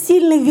 видя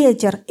сильный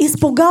ветер,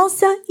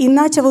 испугался и,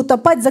 начав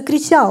утопать,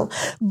 закричал: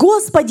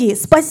 «Господи,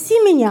 спаси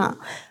меня!»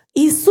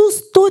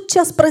 Иисус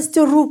тотчас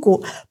простер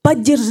руку,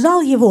 поддержал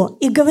его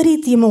и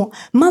говорит ему: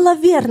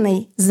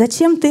 «Маловерный,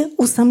 зачем ты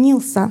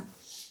усомнился?»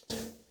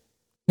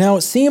 Now,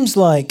 it seems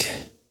like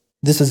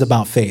this is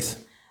about faith.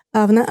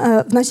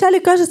 Вначале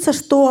кажется,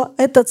 что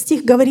этот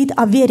стих говорит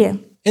о вере.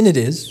 And it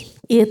is.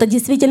 И это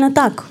действительно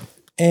так.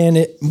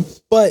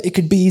 But it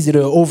could be easy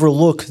to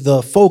overlook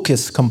the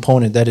focus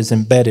component that is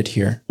embedded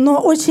here.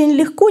 Но очень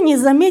легко не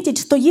заметить,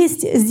 что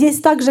есть здесь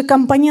также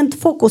компонент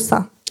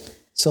фокуса.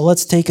 So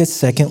let's take a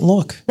second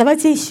look.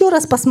 Давайте еще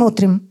раз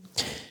посмотрим.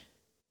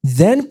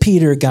 Then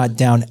Peter got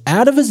down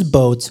out of his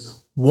boat,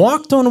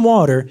 walked on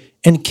water,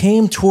 and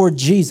came toward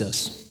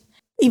Jesus.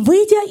 И,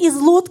 выйдя из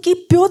лодки,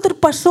 Петр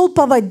пошел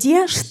по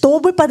воде,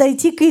 чтобы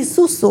подойти к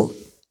Иисусу.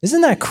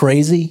 Isn't that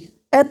crazy?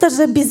 Это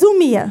же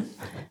безумие.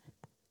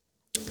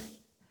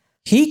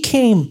 He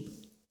came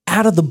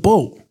out of the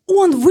boat.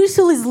 Он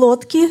вышел из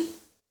лодки.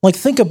 Like,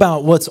 think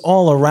about what's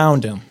all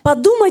around him.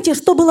 Подумайте,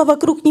 что было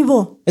вокруг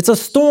него. It's a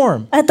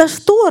storm. Это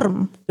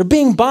шторм. They're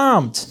being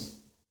bombed.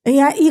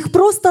 Их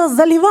просто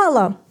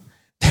заливало.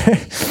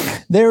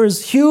 There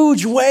is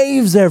huge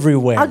waves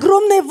everywhere.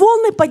 Огромные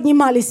волны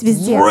поднимались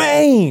везде.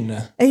 Rain,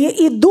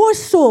 И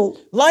дождь шел.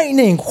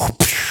 lightning.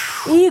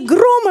 И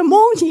гром, и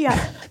молния.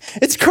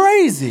 It's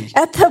crazy.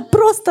 Это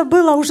просто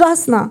было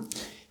ужасно.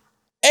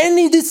 And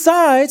he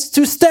decides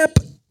to step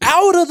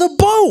out of the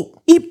boat.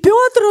 И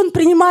Петр, он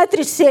принимает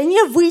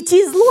решение выйти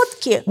из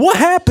лодки. What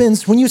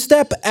happens when you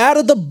step out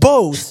of the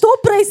boat Что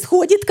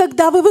происходит,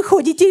 когда вы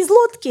выходите из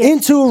лодки?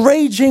 into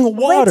raging В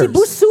эти waters?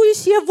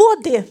 бушующие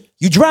воды.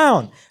 You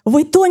drown,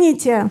 Вы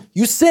тонете.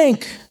 you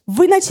sink,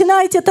 Вы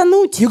начинаете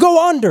тонуть. you go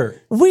under,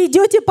 Вы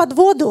идете под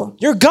воду.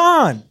 you're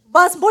gone.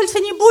 Вас больше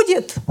не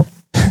будет.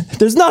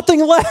 There's nothing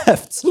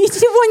left.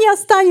 Ничего не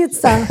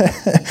останется.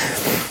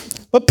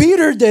 But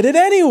Peter did it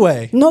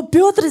anyway. Но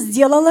Петр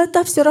сделал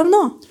это все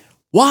равно.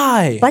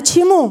 Why?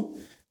 Почему?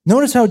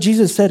 Notice how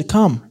Jesus said,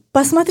 come.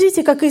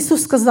 Посмотрите, как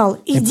Иисус сказал: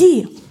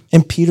 «Иди».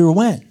 And Peter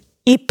went.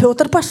 И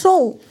Петр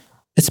пошел.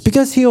 It's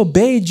because he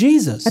obeyed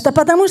Jesus. Это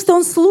потому, что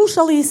он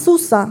слушал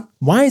Иисуса.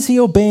 Why is he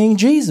obeying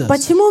Jesus?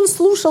 Почему он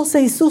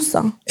слушался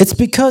Иисуса? It's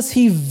because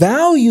he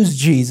values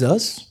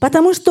Jesus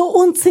Потому что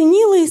он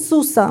ценил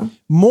Иисуса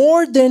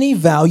more than he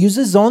values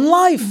his own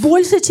life.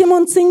 больше, чем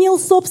он ценил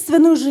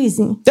собственную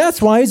жизнь.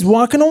 That's why he's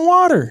walking on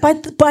water.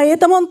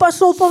 Поэтому он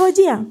пошел по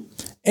воде.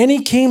 And he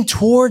came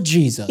toward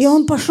Jesus. И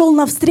он пошел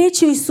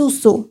навстречу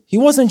Иисусу. He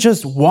wasn't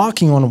just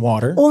walking on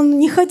water. Он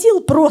не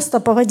ходил просто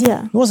по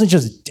воде. He wasn't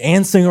just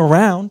dancing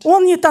around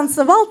Он не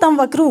танцевал там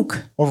вокруг.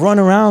 or run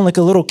around like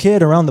a little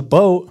kid around the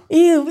boat.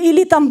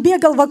 Или там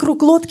бегал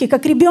вокруг лодки,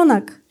 как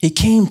ребенок. He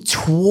came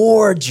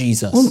toward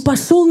Jesus. Он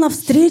пошел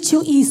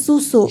навстречу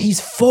Иисусу.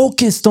 He's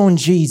focused on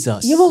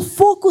Jesus. Его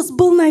фокус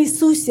был на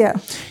Иисусе.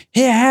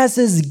 He has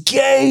his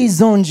gaze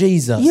on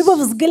Jesus. Его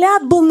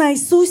взгляд был на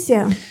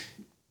Иисусе.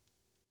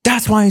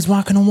 That's why he's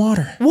walking on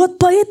water. Вот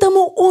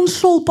поэтому он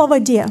шел по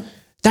воде.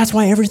 That's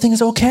why everything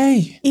is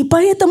okay. И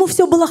поэтому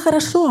все было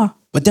хорошо.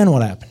 But then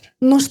what happened?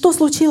 Но что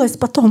случилось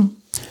потом?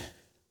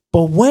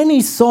 But when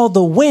he saw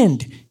the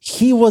wind,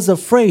 he was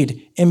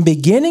afraid, and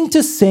beginning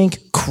to sink,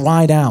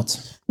 cried out.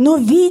 Но,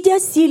 видя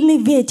сильный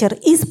ветер,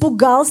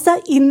 испугался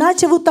и,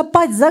 начав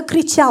утопать,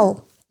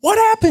 закричал. What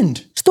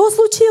happened? Что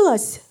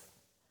случилось?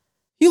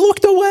 He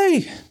looked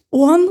away.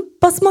 Он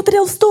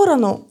посмотрел в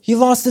сторону. He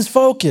lost his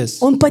focus.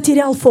 Он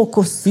потерял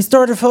фокус. He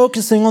started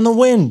focusing on the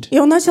wind, И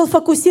он начал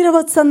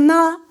фокусироваться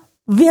на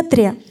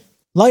ветре.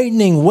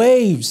 lightning,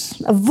 waves.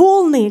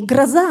 Волны,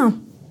 гроза.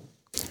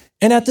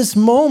 And at this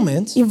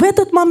moment, И в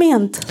этот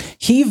момент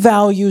he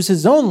values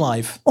his own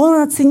life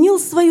он оценил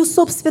свою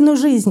собственную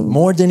жизнь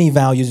more than he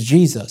values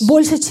Jesus.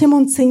 больше, чем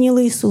он ценил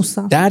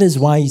Иисуса. That is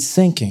why he's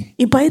sinking.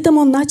 И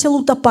поэтому он начал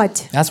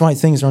утопать. That's why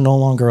things are no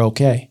longer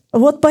okay.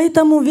 Вот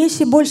поэтому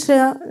вещи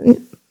больше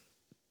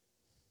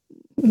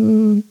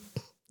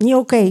не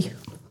окей.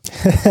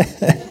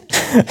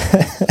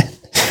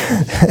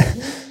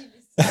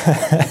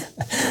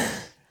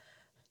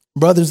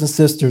 Brothers and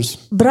sisters,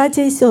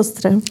 Братья и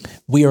сестры,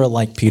 we are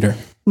like Peter.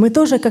 мы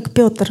тоже как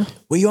Петр.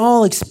 We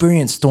all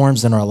experience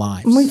storms in our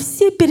lives. Мы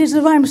все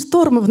переживаем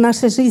штормы в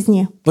нашей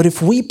жизни. But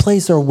if we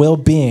place our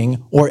well-being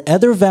or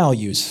other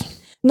values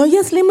Но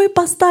если мы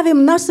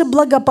поставим наше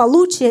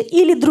благополучие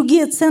или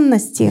другие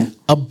ценности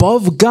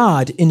above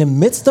God in the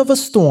midst of a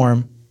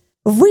storm,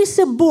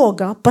 выше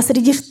Бога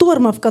посреди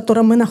шторма, в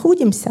котором мы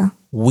находимся,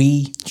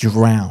 we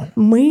drown.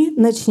 мы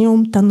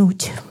начнем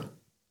тонуть.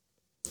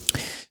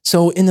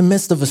 So in the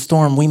midst of a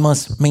storm, we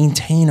must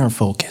maintain our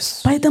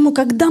focus. Поэтому,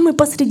 когда мы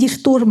посреди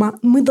шторма,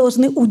 мы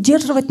должны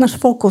удерживать наш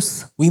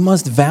фокус. We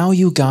must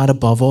value God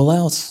above all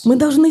else. Мы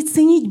должны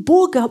ценить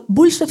Бога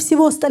больше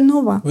всего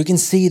остального. We can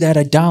see that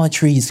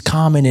idolatry is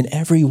common and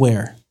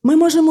everywhere. Мы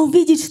можем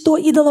увидеть, что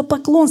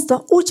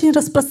идолопоклонство очень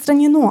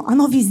распространено,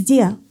 оно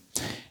везде.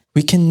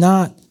 We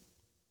cannot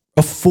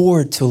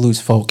afford to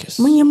lose focus.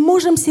 Мы не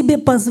можем себе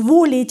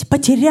позволить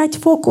потерять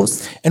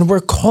фокус. And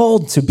we're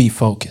called to be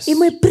focused. И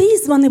мы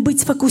призваны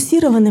быть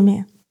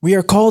сфокусированными. We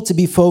are called to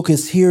be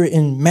focused here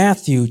in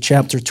Matthew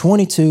chapter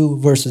 22,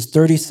 verses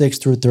 36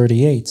 through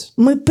 38.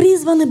 Мы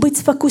призваны быть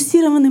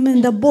сфокусированными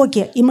на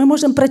Боге. И мы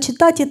можем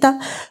прочитать это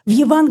в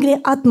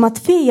Евангелии от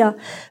Матфея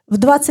в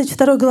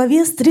 22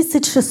 главе с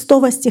 36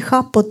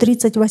 стиха по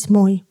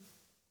 38.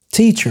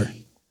 Teacher,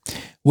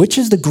 which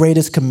is the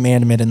greatest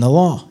commandment in the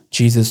law?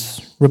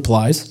 Jesus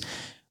replies,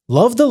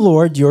 love the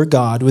Lord your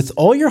God with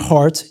all your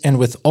heart and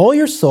with all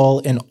your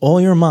soul and all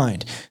your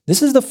mind.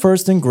 This is the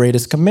first and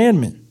greatest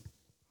commandment.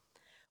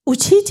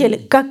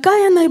 «Учитель,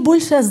 какая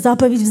наибольшая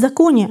заповедь в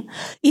законе?»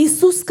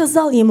 Иисус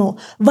сказал ему: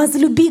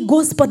 «Возлюби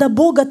Господа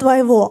Бога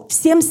твоего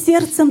всем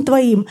сердцем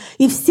твоим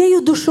и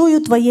всею душою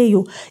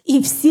твоею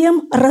и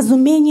всем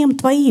разумением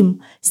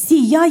твоим.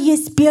 Сия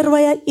есть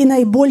первая и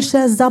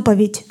наибольшая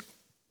заповедь».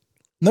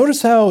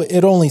 Notice how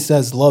it only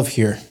says love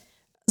here.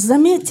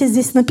 Заметьте,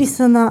 здесь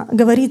написано,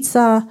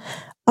 говорится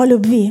о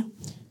любви.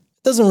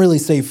 It doesn't really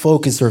say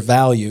focus or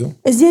value.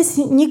 Здесь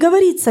не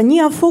говорится ни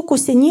о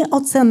фокусе, ни о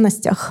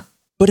ценностях.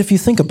 But if you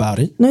think about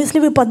it, Но если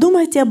вы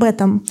подумаете об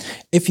этом,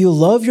 if you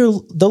love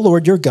the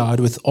Lord your God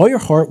with all your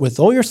heart, with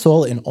all your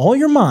soul, and all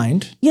your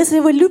mind, если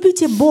вы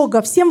любите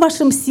Бога всем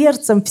вашим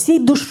сердцем, всей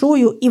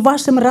душою и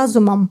вашим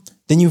разумом,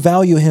 then you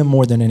value Him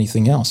more than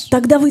anything else.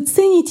 тогда вы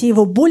цените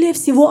Его более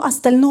всего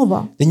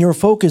остального. Then you're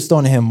focused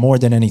on Him more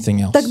than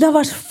anything else. Тогда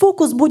ваш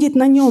фокус будет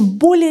на Нем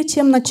более,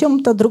 чем на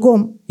чем-то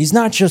другом. He's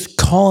not just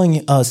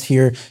calling us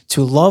here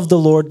to love the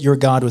Lord your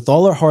God with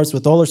all our hearts,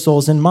 with all our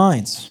souls and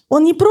minds.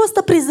 Он не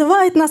просто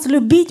призывает нас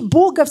любить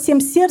Бога всем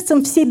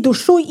сердцем, всей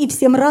душой и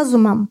всем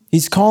разумом.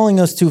 He's calling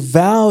us to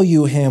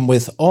value Him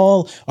with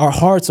all our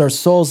hearts, our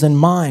souls, and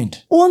mind.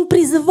 Он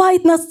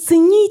призывает нас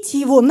ценить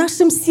Его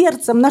нашим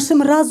сердцем,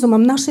 нашим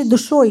разумом, нашей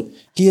душой.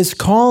 He is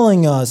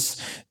calling us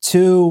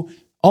to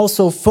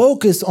also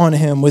focus on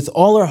Him with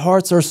all our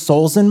hearts, our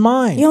souls, and И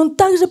mind. Он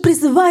также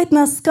призывает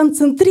нас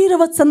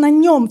сконцентрироваться на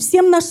Нем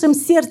всем нашим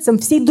сердцем,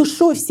 всей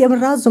душой, всем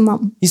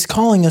разумом. He's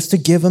calling us to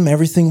give Him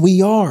everything we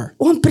are.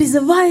 Он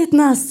призывает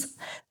нас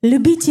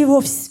любить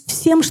Его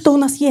всем, что у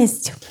нас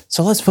есть.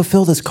 So let's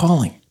fulfill this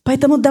calling.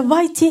 Поэтому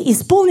давайте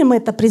исполним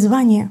это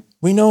призвание.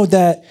 We know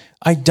that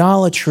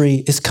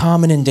idolatry is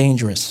common and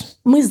dangerous.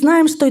 Мы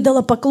знаем, что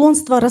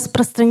идолопоклонство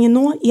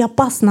распространено и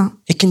опасно.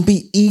 It can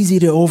be easy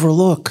to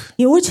overlook.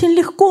 И очень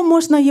легко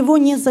можно его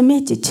не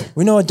заметить.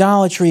 We know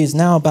idolatry is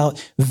now about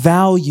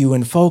value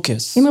and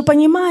focus. И мы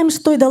понимаем,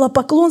 что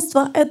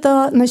идолопоклонство —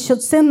 это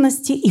насчет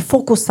ценности и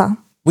фокуса.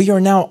 We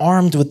are now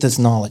armed with this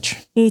knowledge.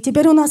 И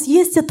теперь у нас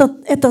есть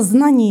это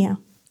знание.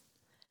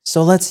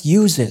 So let's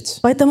use it.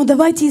 Поэтому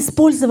давайте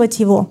использовать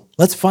его.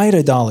 Let's fight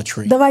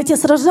idolatry. Давайте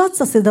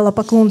сражаться с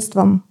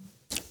идолопоклонством.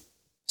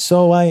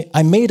 So I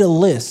made a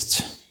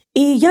list. И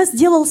я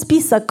сделал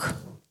список.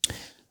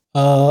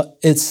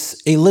 It's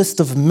a list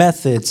of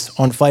methods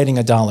on fighting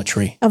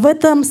idolatry. В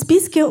этом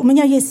списке у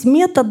меня есть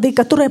методы,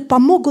 которые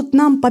помогут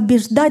нам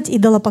побеждать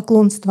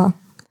идолопоклонство.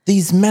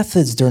 These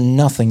methods, they're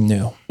nothing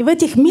new. И в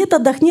этих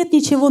методах нет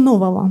ничего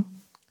нового.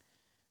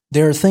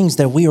 There are things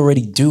that we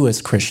already do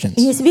as Christians,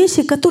 Есть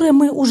вещи, которые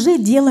мы уже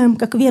делаем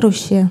как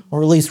верующие.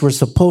 or at least we're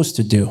supposed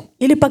to do.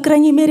 Или, по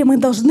крайней мере, мы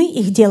должны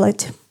их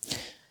делать.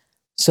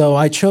 So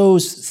I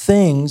chose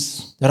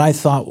things that I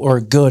thought were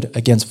good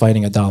against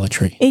fighting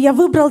idolatry. И я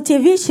выбрал те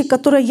вещи,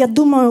 которые, я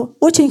думаю,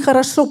 очень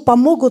хорошо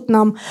помогут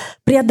нам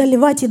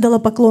преодолевать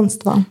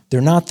идолопоклонство.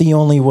 They're not the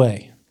only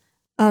way.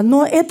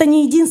 Но это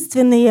не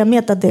единственные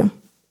методы.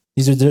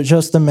 These are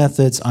just the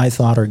methods I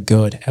thought are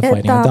good at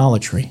fighting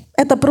idolatry.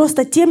 Это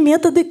просто те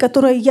методы,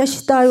 которые, я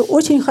считаю,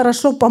 очень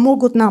хорошо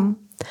помогут нам.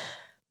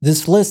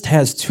 This list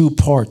has two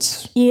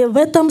parts. И в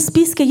этом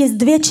списке есть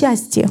две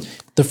части.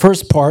 The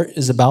first part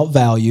is about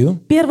value,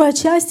 Первая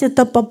часть —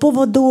 это по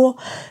поводу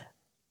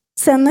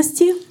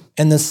ценности.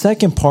 and the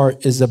second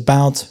part is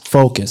about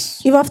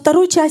focus. И во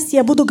второй части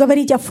я буду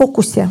говорить о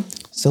фокусе.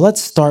 So let's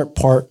start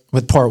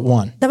with part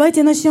one.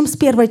 Давайте начнем с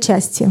первой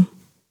части.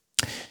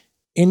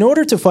 In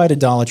order to fight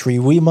idolatry,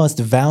 we must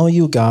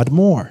value God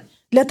more.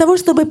 Для того,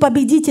 чтобы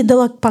победить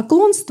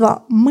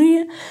идолопоклонство,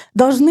 мы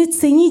должны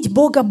ценить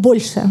Бога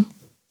больше.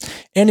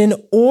 And in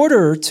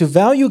order to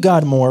value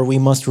God more, we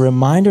must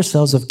remind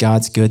ourselves of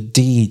God's good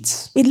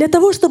deeds. И для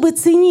того, чтобы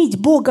ценить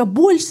Бога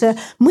больше,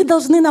 мы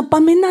должны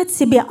напоминать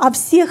себе о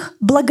всех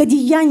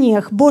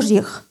благодеяниях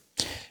Божьих.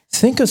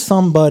 Think of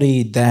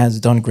somebody that has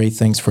done great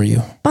things for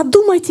you.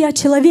 Подумайте о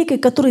человеке,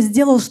 который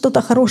сделал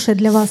что-то хорошее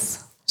для вас.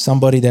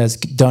 Somebody that has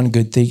done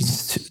good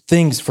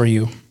things for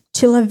you.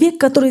 Человек,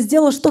 который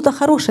сделал что-то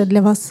хорошее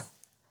для вас.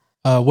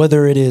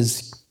 Whether it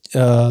is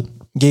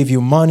gave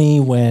you money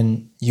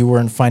when you were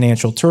in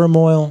financial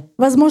turmoil,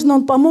 Возможно,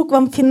 он помог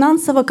вам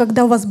финансово,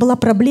 когда у вас была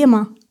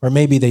проблема. or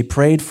maybe they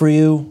prayed for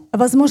you,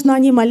 Возможно,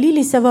 они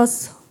молились о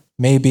вас.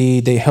 maybe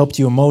they helped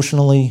you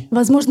emotionally.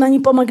 Возможно, они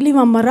помогли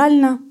вам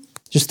морально.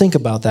 Just think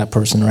about that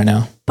person right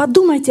now.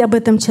 Подумайте об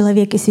этом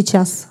человеке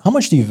сейчас. How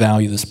much do you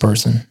value this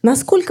person?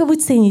 Насколько вы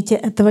цените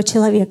этого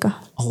человека?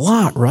 A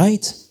lot,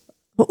 right?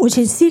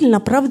 Очень сильно,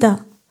 правда?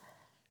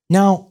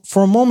 Now,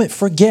 for a moment,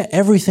 forget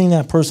everything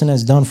that person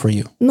has done for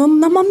you. Но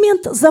на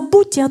момент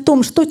забудьте о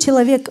том, что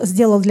человек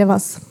сделал для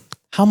вас.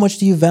 How much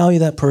do you value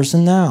that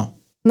person now?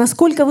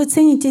 Насколько вы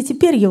цените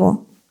теперь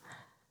его?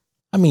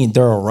 I mean,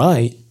 they're all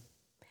right.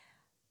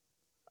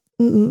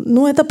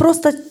 Ну, это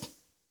просто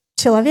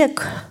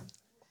человек.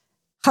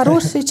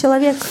 Хороший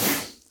человек.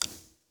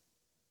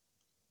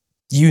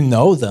 You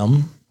know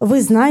them.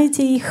 Вы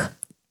знаете их.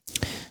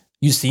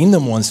 You've seen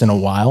them once in a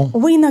while.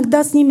 Вы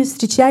иногда с ними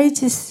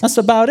встречаетесь. That's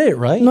about it,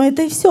 right? Но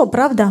это и все,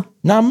 правда?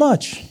 Not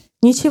much.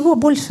 Ничего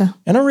больше.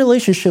 And our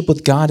relationship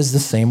with God is the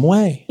same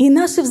way. И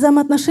наши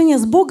взаимоотношения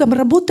с Богом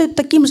работают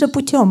таким же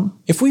путем.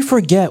 If we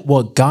forget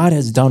what God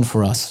has done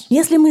for us,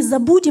 Если мы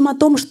забудем о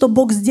том, что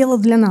Бог сделал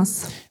для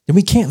нас, then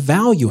we can't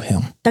value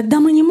Him. тогда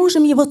мы не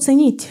можем его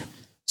ценить.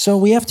 So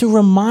we have to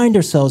remind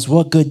ourselves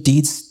what good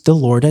deeds the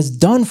Lord has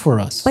done for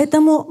us.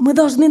 Поэтому мы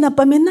должны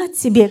напоминать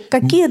себе,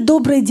 какие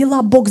добрые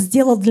дела Бог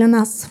сделал для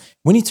нас.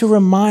 We need to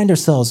remind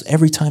ourselves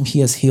every time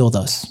He has healed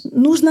us.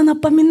 Нужно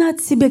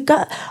напоминать себе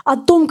о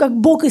том, как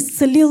Бог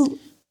исцелил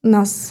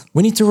нас.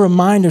 We need to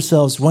remind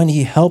ourselves when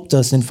He helped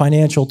us in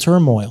financial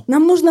turmoil.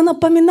 Нам нужно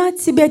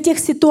напоминать себе о тех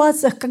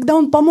ситуациях, когда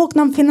Он помог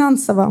нам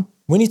финансово.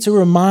 We need to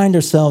remind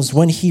ourselves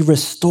when He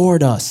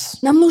restored us,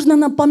 Нам нужно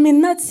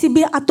напоминать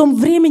себе о том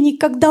времени,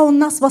 когда Он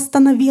нас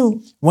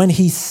восстановил, when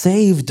He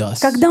saved us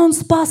когда Он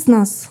спас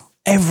нас.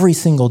 every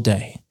single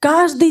day.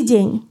 Каждый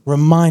день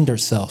Remind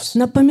ourselves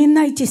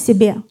напоминайте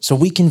себе, so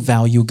we can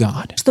value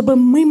God. чтобы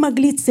мы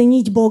могли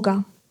ценить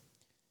Бога.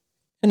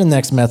 And the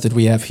next method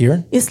we have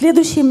here. И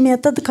следующий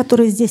метод,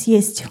 который здесь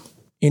есть.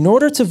 In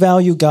order to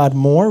value God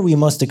more, we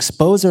must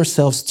expose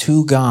ourselves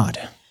to God.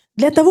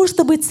 Для того,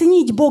 чтобы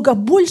ценить Бога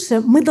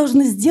больше, мы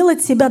должны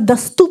сделать себя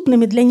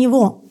доступными для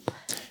Него.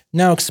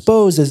 Now,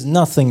 expose is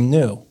nothing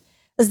new.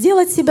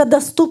 Сделать себя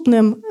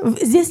доступным,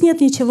 здесь нет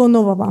ничего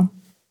нового.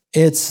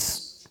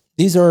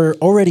 These are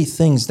already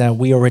things that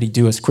we already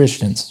do as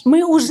Christians.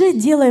 Мы уже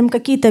делаем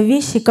какие-то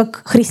вещи,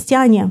 как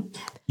христиане.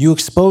 You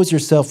expose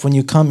yourself when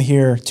you come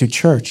here to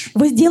church.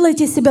 Вы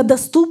делаете себя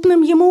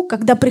доступным Ему,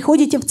 когда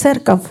приходите в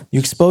церковь. You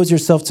expose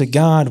yourself to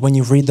God when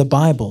you read the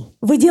Bible.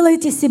 Вы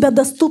делаете себя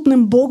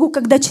доступным Богу,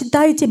 когда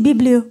читаете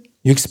Библию.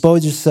 You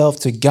expose yourself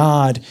to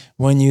God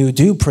when you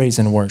do praise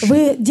and worship.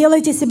 Вы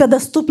делаете себя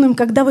доступным,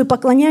 когда вы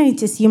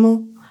поклоняетесь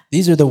Ему.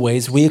 These are the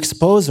ways we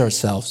expose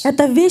ourselves.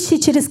 Это вещи,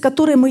 через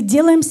которые мы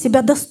делаем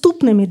себя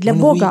доступными для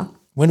Бога.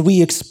 When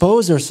we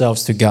expose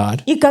ourselves to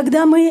God, И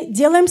когда мы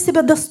делаем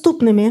себя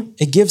доступными,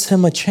 it gives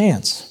Him a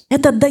chance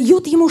это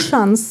дает Ему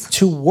шанс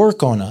to work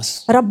on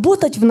us,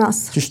 работать в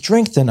нас, to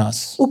strengthen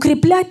us,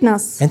 укреплять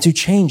нас and to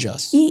change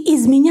us. и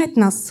изменять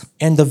нас.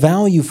 And the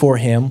value for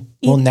Him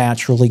will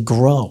naturally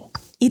grow.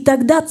 И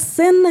тогда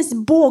ценность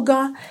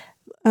Бога,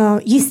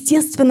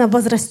 естественно,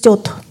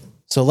 возрастет.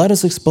 So let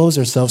us expose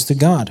ourselves to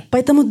God.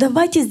 Поэтому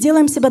давайте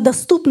сделаем себя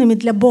доступными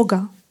для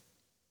Бога.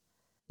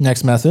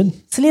 Next method.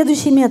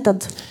 Следующий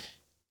метод.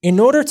 In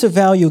order to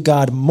value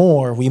God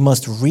more, we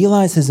must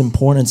realize His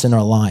importance in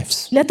our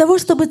lives. Для того,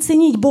 чтобы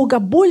ценить Бога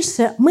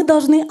больше, мы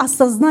должны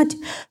осознать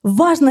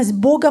важность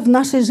Бога в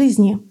нашей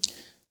жизни.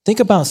 Think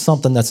about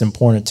something that's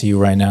important to you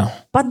right now.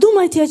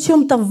 Подумайте о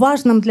чем-то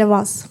важном для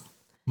вас.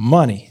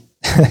 Money,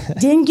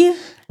 Деньги,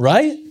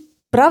 right?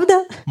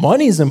 правда?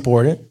 Money is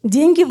important.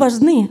 Деньги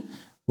важны.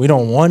 We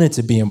don't want it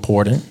to be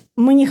important,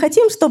 Мы не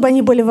хотим, чтобы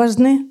они были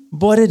важны,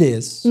 but it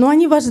is. но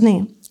они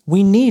важны.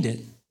 We need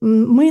it.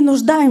 Мы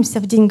нуждаемся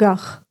в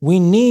деньгах. We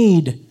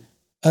need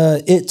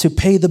it to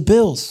pay the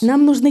bills.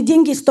 Нам нужны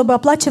деньги, чтобы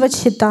оплачивать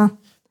счета.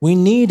 We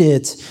need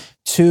it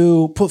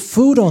to put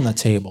food on the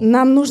table.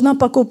 Нам нужно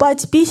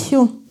покупать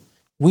пищу.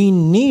 We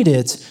need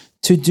it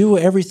to do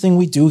everything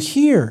we do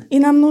here. И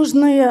нам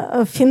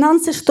нужны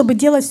финансы, чтобы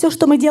делать все,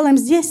 что мы делаем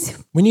здесь.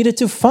 We need it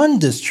to fund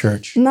this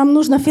church. Нам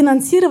нужно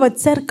финансировать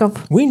церковь.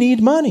 We need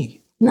money.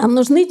 Нам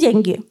нужны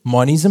деньги.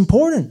 Money's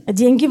important.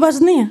 Деньги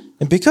важны.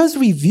 And because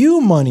we view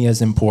money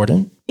as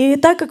important, И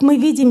так как мы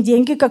видим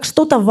деньги как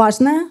что-то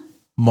важное,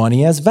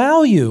 money has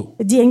value.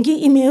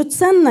 деньги имеют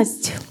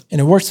ценность. And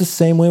it works the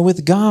same way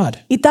with God.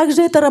 И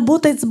также это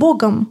работает с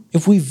Богом.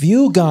 If we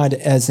view God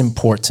as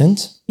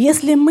important,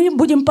 Если мы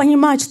будем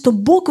понимать, что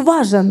Бог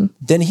важен,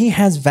 then He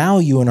has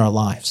value in our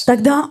lives.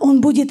 тогда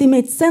Он будет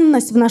иметь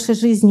ценность в нашей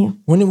жизни.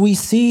 When we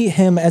see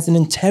Him as an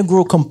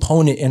integral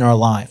component in our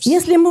lives,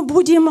 Если мы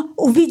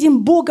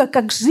увидим Бога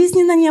как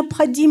жизненно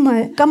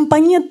необходимый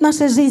компонент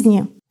нашей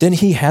жизни, then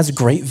He has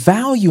great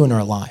value in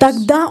our lives.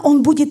 тогда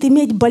Он будет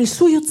иметь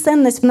большую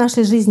ценность в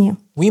нашей жизни.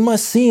 We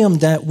must see Him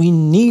that we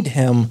need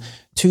Him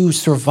to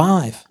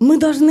survive. Мы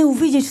должны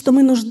увидеть, что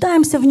мы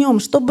нуждаемся в Нем,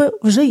 чтобы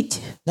жить,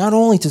 Not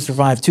only to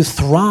survive, to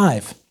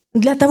thrive,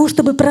 для того,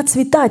 чтобы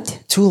процветать,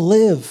 to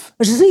live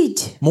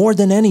жить more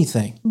than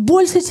anything.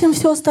 больше, чем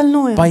все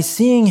остальное. By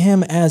seeing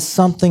Him as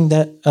something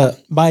that,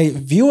 by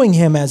viewing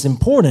Him as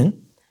important,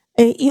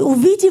 И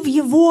увидев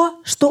Его,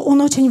 что Он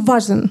очень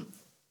важен,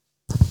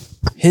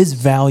 His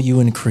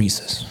value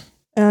increases.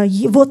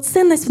 Его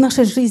ценность в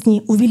нашей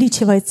жизни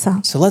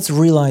увеличивается. So let's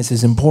realize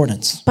His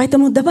importance.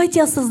 Поэтому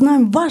давайте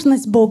осознаем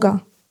важность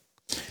Бога.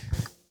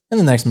 And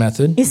the next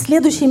method. И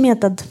следующий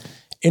метод.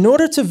 In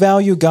order to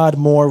value God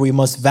more, we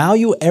must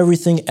value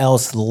everything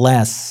else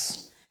less.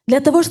 Для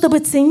того, чтобы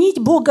ценить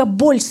Бога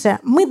больше,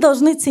 мы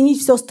должны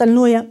ценить все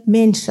остальное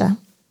меньше.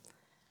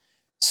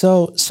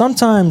 So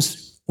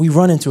sometimes we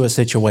run into a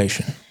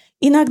situation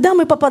Иногда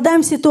мы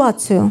попадаем в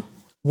ситуацию,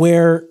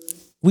 where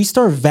we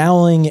start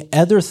valuing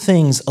other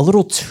things a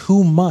little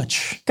too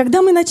much.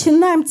 когда мы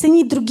начинаем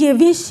ценить другие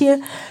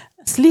вещи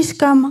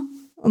слишком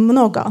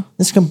много.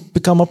 This can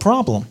become a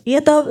problem. И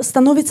это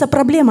становится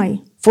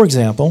проблемой. For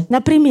example,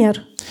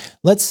 Например,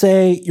 let's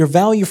say your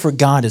value for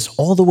God is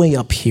all the way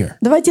up here.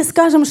 давайте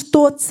скажем,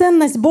 что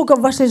ценность Бога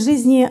в вашей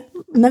жизни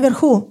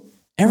наверху,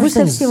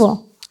 выше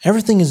всего.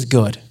 Everything is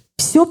good.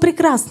 Все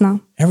прекрасно,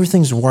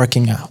 Everything's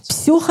working out.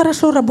 все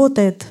хорошо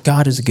работает.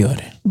 God is good.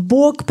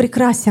 Бог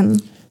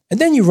прекрасен. And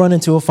then you run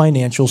into a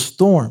financial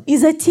storm. И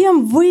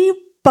затем вы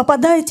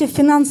попадаете в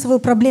финансовую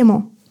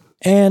проблему.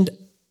 And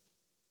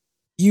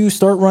you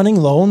start running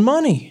low on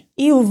money.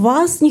 И у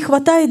вас не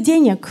хватает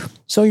денег.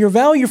 So your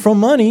value from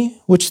money,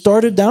 which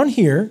started down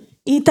here,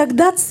 И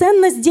тогда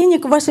ценность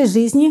денег в вашей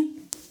жизни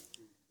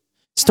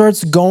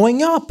starts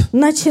going up.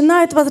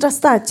 начинает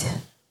возрастать.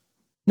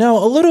 Now,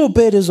 a little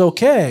bit is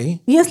okay,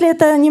 Если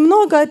это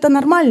немного, это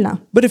нормально.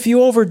 but if you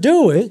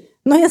overdo it,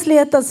 Но если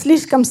это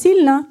слишком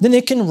сильно, then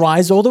it can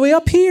rise all the way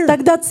up here.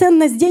 тогда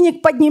ценность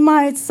денег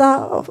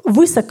поднимается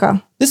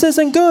высоко. This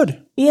isn't good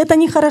И это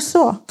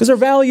нехорошо. because our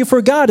value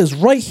for God is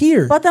right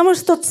here. Потому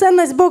что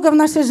ценность Бога в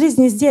нашей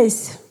жизни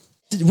здесь.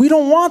 We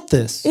don't want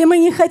this. И мы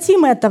не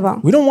хотим этого.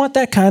 We don't want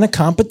that kind of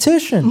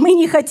competition. Мы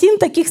не хотим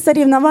таких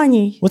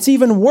соревнований. What's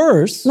even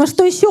worse Но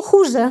что еще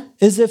хуже,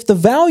 is if the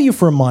value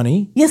for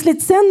money если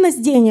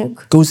ценность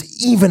денег goes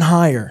even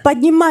higher.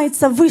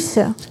 поднимается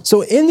выше.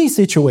 So in these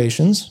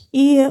situations,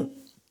 И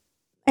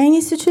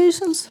any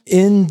situations?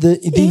 in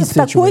И these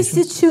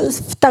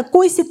situations, в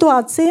такой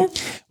ситуации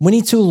we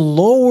need to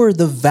lower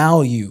the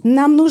value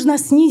нам нужно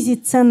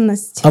снизить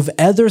ценность of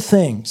other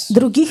things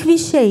других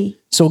вещей,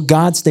 so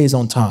God stays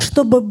on top.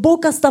 чтобы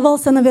Бог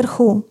оставался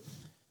наверху.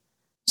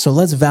 So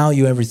let's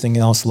value everything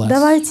else less.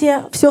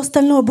 Давайте все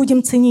остальное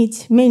будем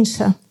ценить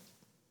меньше.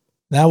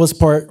 That was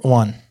part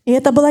 1. И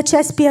это была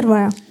часть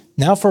первая.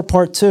 Now for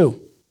part 2.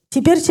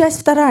 Теперь часть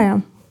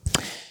вторая.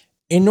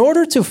 In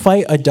order to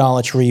fight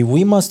idolatry,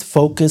 we must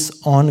focus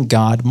on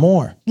God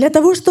more. Для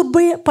того,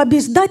 чтобы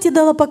побеждать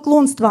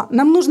идолопоклонство,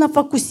 нам нужно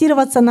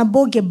фокусироваться на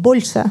Боге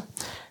больше.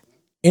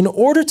 In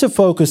order to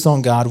focus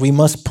on God, we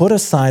must put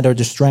aside our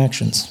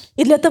distractions.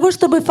 И для того,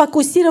 чтобы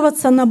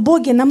фокусироваться на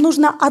Боге, нам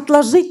нужно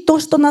отложить то,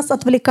 что нас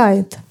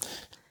отвлекает.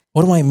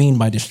 What do I mean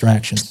by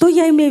distractions? Что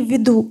я имею в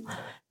виду,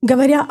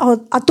 говоря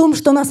о том,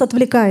 что нас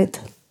отвлекает?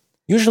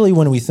 Usually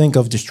when we think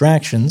of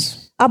distractions,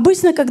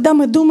 Обычно, когда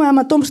мы думаем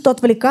о том, что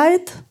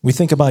отвлекает, we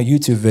think about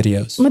YouTube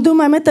videos мы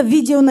думаем, это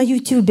видео на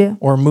YouTube,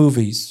 or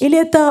movies или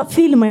это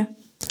фильмы,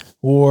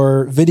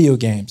 or video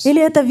games. или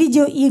это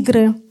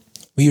видеоигры,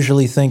 We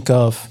usually think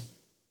of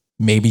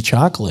maybe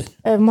chocolate.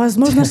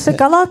 возможно,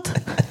 шоколад.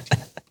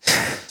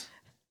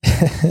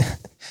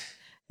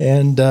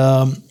 And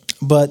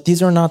but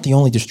these are not the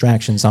only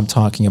distractions I'm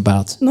talking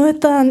about. Но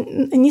это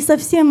не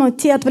совсем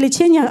те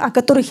отвлечения, о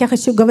которых я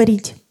хочу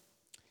говорить.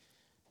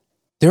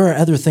 There are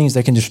other things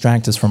that can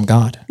distract us from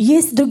God.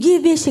 Есть другие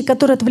вещи,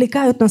 которые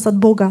отвлекают нас от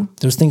Бога.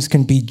 Those things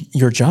can be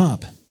your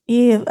job.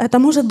 И это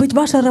может быть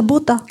ваша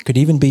работа, It could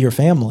even be your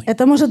family.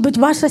 это может быть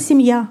ваша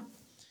семья.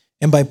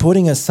 And by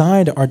putting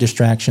aside our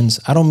distractions,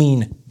 I don't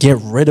mean get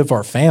rid of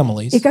our И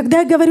families. когда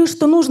я говорю,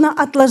 что нужно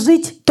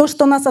отложить то,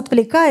 что нас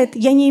отвлекает,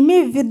 я не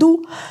имею в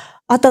виду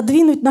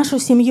отодвинуть нашу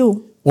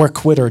семью Or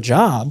quit our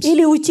jobs.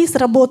 или уйти с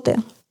работы.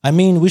 I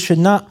mean, we should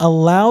not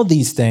allow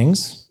these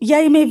things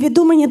Я имею в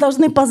виду, мы не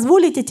должны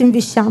позволить этим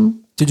вещам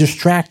to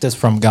distract us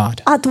from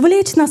God.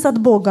 отвлечь нас от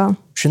Бога.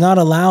 We should not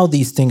allow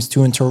these things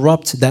to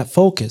interrupt that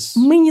focus.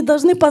 Мы не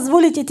должны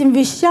позволить этим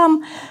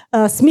вещам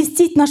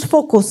сместить наш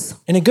фокус.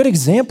 And a good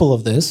example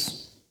of this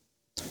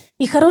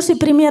И хороший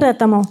пример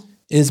этому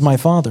is my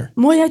father. —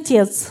 мой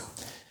отец.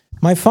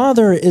 My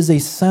father is a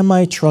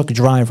semi-truck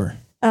driver.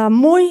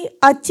 Мой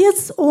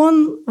отец,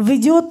 он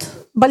ведет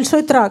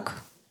большой трак.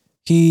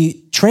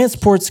 He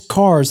transports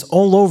cars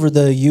all over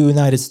the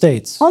United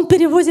States. Он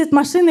перевозит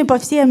машины по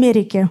всей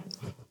Америке.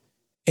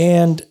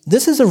 And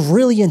this is a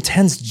really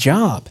intense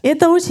job.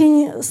 Это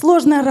очень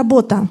сложная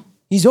работа.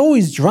 He's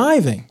always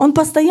driving. Он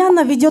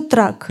постоянно ведет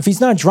трак. If he's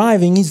not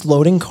driving, he's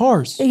loading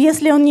cars. И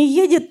если он не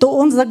едет, то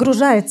он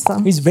загружается.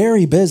 He's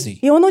very busy.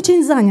 И он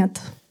очень занят.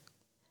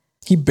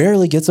 He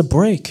barely gets a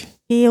break.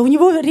 И у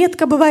него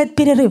редко бывает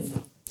перерыв.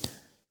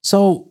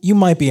 So you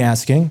might be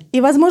asking, И,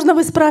 возможно,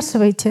 вы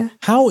спрашиваете,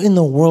 how in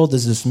the world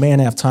does this man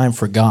have time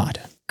for God?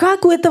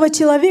 как у этого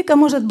человека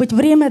может быть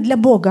время для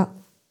Бога?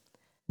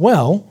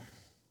 Well,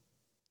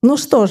 Ну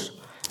что ж,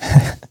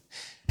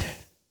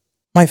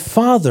 my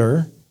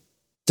father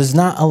does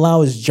not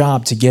allow his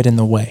job to get in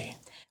the way.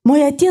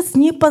 мой отец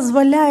не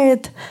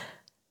позволяет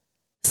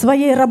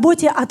своей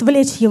работе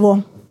отвлечь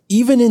его.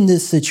 Even in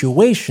this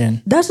situation,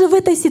 Даже в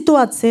этой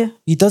ситуации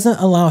he doesn't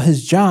allow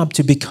his job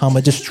to become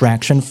a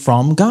distraction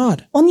from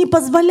God. он не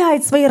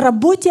позволяет своей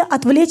работе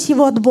отвлечь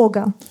его от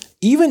Бога.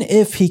 Even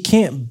if he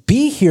can't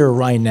be here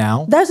right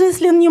now, Даже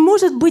если он не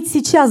может быть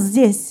сейчас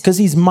здесь, because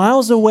he's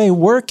miles away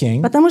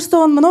working, потому что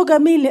он много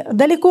миль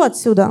далеко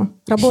отсюда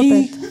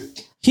работает.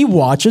 he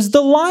watches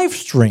the live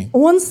stream.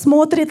 Он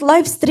смотрит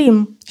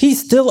лайвстрим. He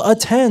still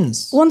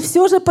attends, Он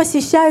все же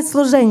посещает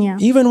служение.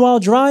 even while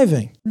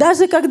driving.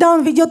 Даже когда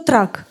он ведет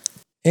трак,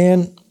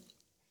 And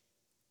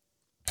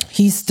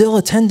he's still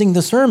attending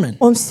the sermon.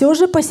 он все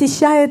же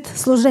посещает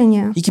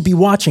служение. He could be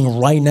watching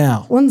right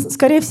now. Он,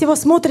 скорее всего,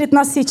 смотрит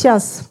нас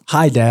сейчас.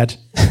 Hi, Dad.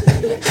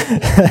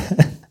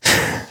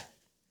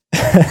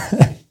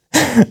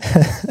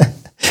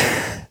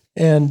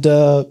 And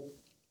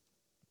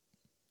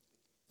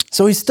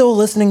so he's still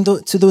listening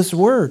to this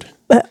word.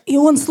 И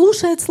он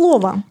слушает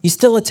Слово. He's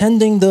still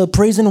attending the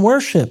praise and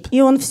worship.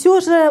 И он все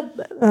же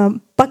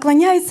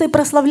поклоняется и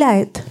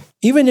прославляет.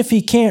 Even if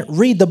he can't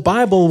read the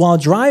Bible while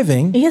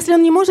driving, И если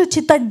он не может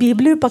читать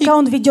Библию, пока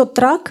он ведет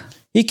трак,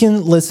 he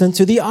can listen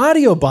to the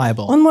audio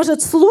Bible. он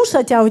может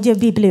слушать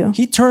аудиобиблию.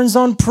 He turns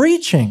on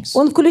preachings.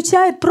 Он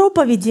включает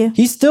проповеди.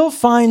 He still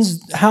finds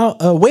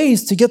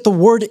ways to get the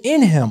word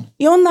in him.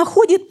 И он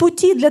находит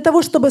пути для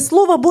того, чтобы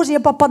Слово Божье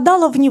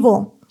попадало в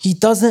него. He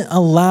doesn't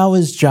allow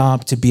his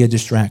job to be a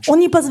distraction. Он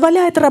не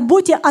позволяет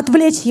работе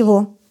отвлечь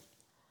его.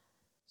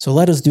 So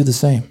let us do the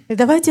same. И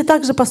давайте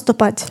так же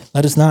поступать.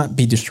 Let us not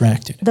be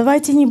distracted.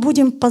 Давайте не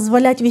будем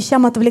позволять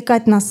вещам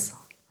отвлекать нас.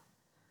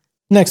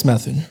 Next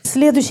method.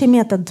 Следующий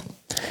метод.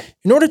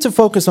 In order to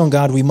focus on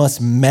God, we must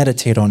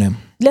meditate on Him.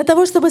 Для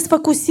того, чтобы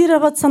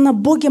сфокусироваться на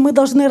Боге, мы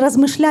должны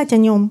размышлять о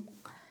Нем.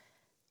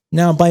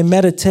 Now, by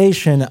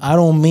meditation, I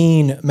don't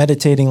mean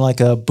meditating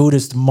like a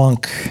Buddhist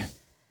monk.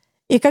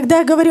 И когда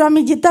я говорю о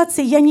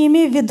медитации, я не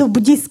имею в виду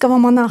буддийского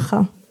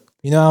монаха.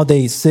 You know how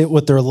they sit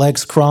with their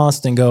legs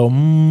crossed and go,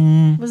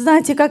 Вы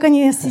знаете, как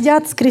они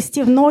сидят,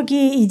 скрестив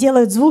ноги и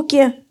делают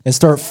звуки, and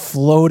start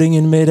floating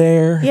in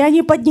midair? и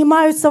они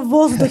поднимаются в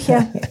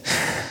воздухе.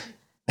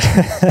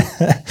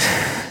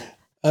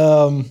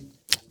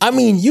 I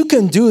mean, you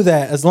can do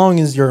that as long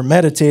as you're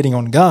meditating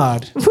on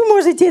God, Вы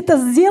можете это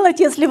сделать,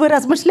 если вы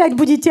размышлять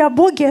будете о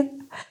Боге.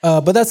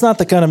 but that's not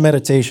the kind of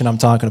meditation I'm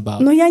talking about.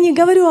 Но я не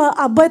говорю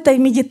об этой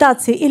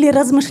медитации или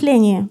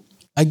размышлении.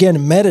 Again,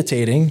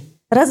 meditating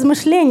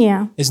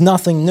Размышление. is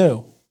nothing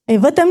new. И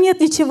в этом нет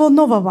ничего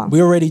нового. We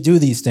already do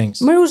these things,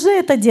 Мы уже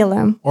это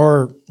делаем.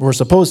 or we're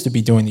supposed to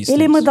be doing these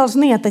Или мы things.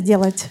 должны это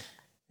делать.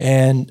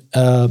 And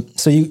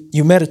so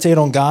you meditate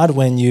on God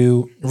when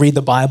you read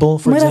the Bible,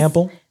 for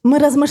example. Мы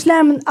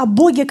размышляем о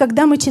Боге,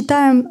 когда мы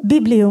читаем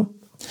Библию.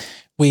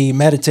 We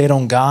meditate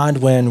on God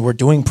when we're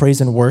doing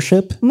praise and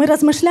worship. Мы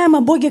размышляем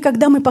о Боге,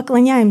 когда мы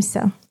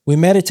поклоняемся. We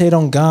meditate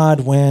on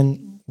God when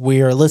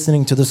we are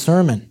listening to the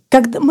sermon.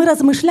 Мы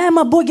размышляем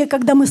о Боге,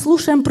 когда мы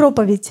слушаем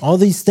проповедь. All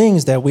these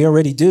things that we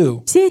already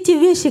do Все эти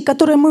вещи,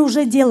 которые мы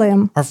уже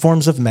делаем, are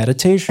forms of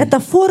meditation. это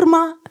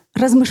форма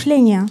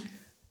размышления.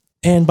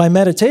 And by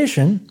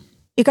meditation,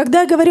 И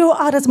когда я говорю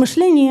о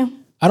размышлении,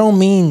 I don't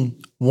mean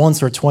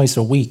once or twice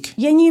a week.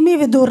 я не имею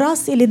в виду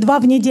раз или два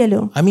в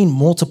неделю. I mean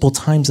multiple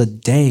times a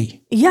day.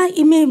 Я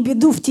имею в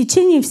виду в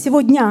течение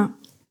всего дня.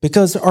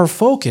 Because our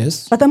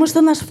focus Потому что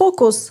наш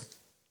фокус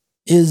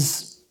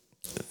is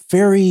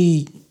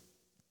very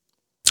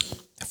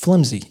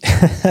flimsy.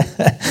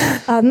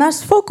 наш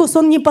фокус,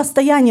 он не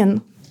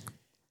постоянен.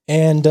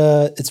 And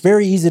it's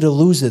very easy to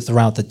lose it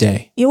throughout the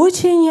day. И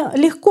очень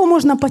легко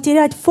можно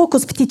потерять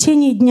фокус в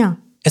течение дня.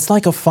 It's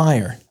like a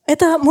fire.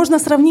 Это можно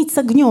сравнить с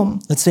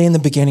огнем. Let's say in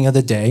the beginning of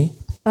the day,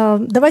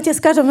 Давайте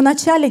скажем, в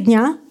начале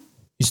дня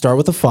you start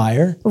with a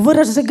fire, вы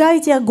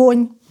разжигаете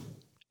огонь,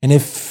 and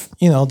if,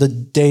 the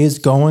day is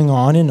going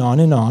on and on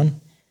and on,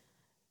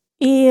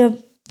 и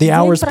the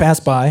hours pass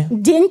by,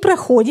 день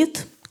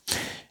проходит,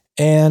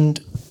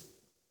 and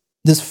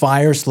this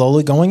fire is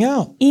slowly going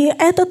out и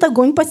этот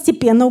огонь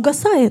постепенно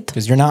угасает,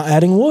 because you're not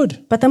adding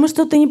wood. потому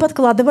что ты не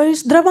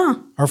подкладываешь дрова.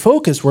 Our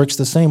focus works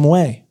the same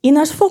way. И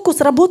наш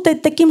фокус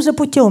работает таким же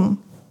путем.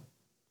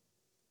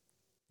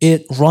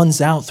 It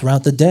runs out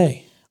throughout the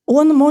day.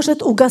 Он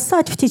может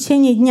угасать в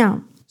течение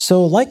дня.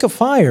 So like a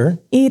fire,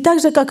 И так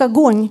же, как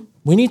огонь,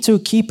 we need to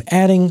keep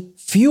adding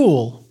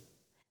fuel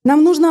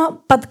нам нужно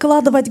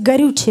подкладывать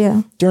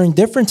горючее during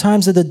different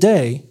times of the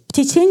day в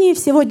течение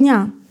всего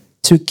дня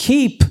to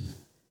keep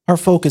our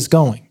focus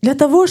going. для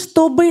того,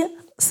 чтобы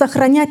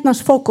сохранять наш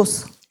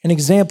фокус. An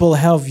example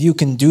how you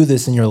can do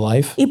this in your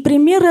life. И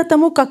примеры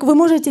тому, как вы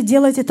можете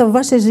делать это в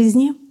вашей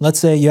жизни. Let's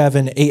say you have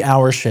an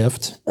 8-hour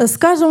shift.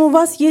 Скажем, у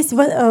вас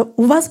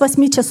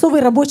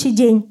 8-часовый рабочий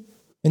день.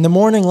 In the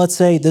morning, let's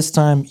say this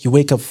time you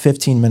wake up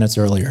 15 minutes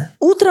earlier.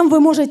 Утром вы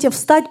можете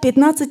встать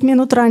 15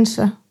 минут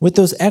раньше. With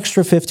those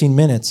extra 15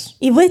 minutes,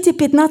 И в эти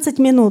 15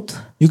 минут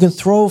you can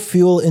throw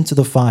fuel into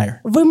the fire.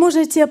 вы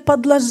можете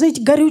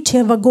подложить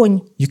горючее в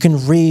огонь. You can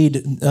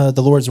read the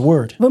Lord's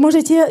Word, Вы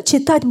можете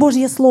читать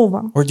Божье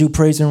Слово. or do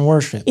praise and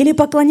worship, Или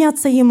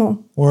поклоняться Ему.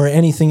 or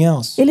anything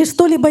else, Или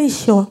что-либо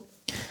еще.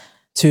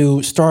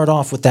 to start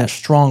off with that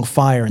strong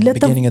fire in the Для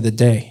того- beginning of the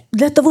day.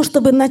 Для того,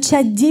 чтобы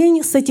начать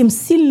день с этим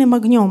сильным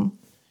огнем.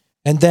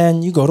 And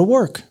then you go to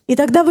work. И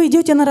тогда вы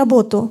идете на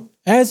работу.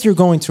 As you're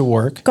going to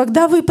work,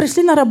 Когда вы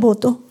пришли на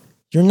работу,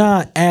 you're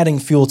not adding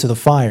fuel to the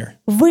fire.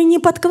 вы не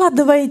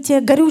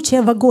подкладываете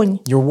горючее в огонь.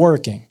 You're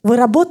working. Вы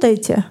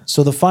работаете.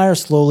 So the fire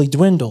slowly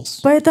dwindles.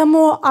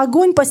 Поэтому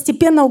огонь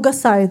постепенно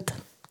угасает.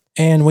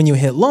 And when you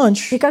hit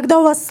lunch, И когда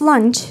у вас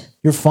ланч,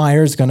 your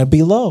fire is going to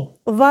be low.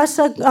 ваш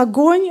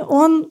огонь,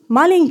 он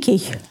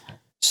маленький.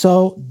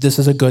 So this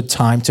is a good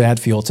time to add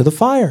fuel to the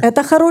fire.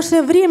 Это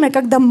хорошее время,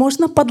 когда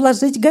можно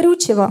подложить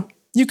горючего.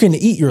 You can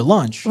eat your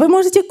lunch, Вы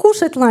можете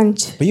кушать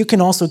ланч, but you can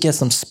also get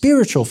some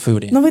spiritual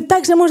food in. но вы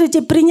также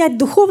можете принять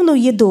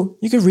духовную еду.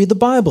 You can read the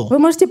Bible. Вы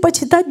можете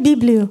почитать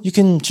Библию. You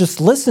can just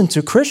listen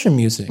to Christian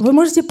music Вы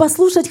можете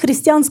послушать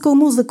христианскую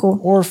музыку.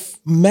 or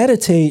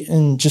meditate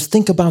and just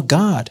think about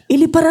God.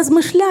 Или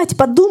поразмышлять,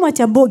 подумать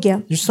о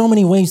Боге. There's so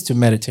many ways to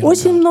meditate on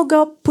Очень God.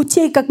 много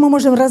путей, как мы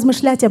можем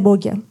размышлять о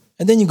Боге.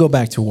 And then you go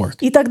back to work.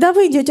 И тогда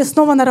вы идете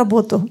снова на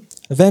работу.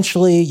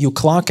 Eventually, you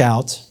clock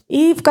out.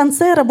 И в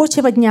конце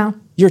рабочего дня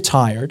You're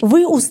tired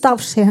вы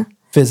уставшие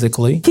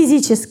physically,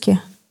 физически,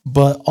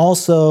 but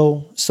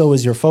also so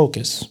is your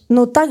focus.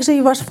 но также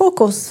и ваш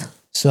фокус.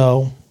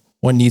 So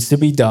what needs to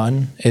be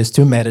done is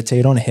to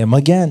meditate on Him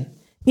again.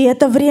 И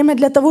это время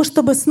для того,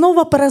 чтобы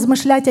снова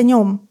поразмышлять о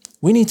Нем.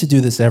 We need to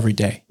do this every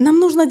day. Нам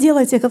нужно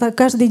делать это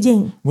каждый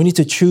день. We need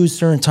to choose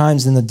certain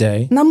times in the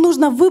day Нам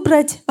нужно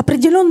выбрать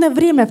определенное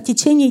время в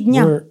течение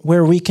дня,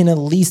 where we can at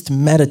least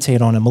meditate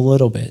on Him a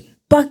little bit,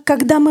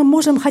 когда мы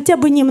можем хотя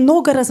бы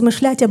немного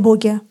размышлять о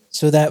Боге,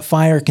 so that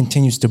fire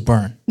continues to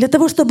burn, для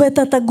того, чтобы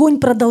этот огонь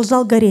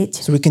продолжал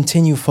гореть, so we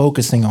continue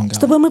focusing on God.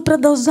 чтобы мы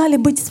продолжали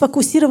быть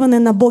сфокусированы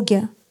на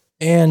Боге.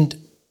 And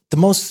the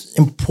most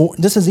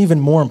important, this is even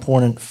more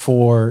important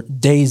for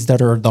days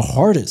that are the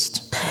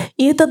hardest.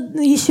 И это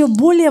еще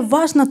более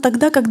важно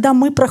тогда, когда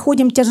мы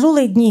проходим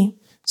тяжелые дни.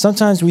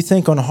 Sometimes we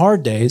think on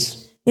hard days,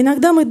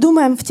 Иногда мы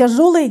думаем, в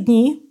тяжелые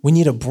дни we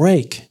need a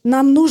break.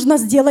 нам нужно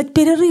сделать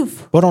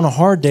перерыв. But on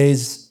hard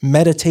days,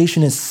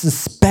 meditation is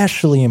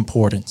especially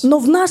important. Но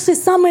в наши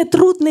самые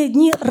трудные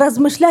дни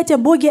размышлять о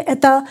Боге —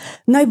 это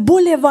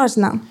наиболее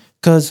важно.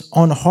 Because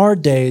on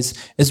hard days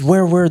is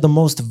where we're the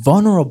most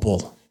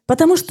vulnerable.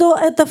 Потому что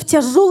это в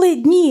tяжелые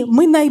дни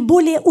мы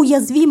наиболее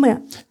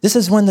уязвимы. This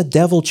is when the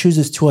devil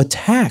chooses to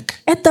attack.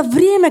 Это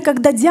время,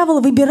 когда дьявол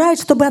выбирает,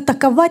 чтобы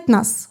атаковать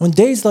нас. On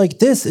days like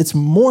this, it's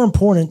more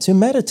important to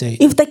meditate.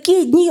 И в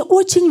такие дни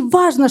очень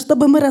важно,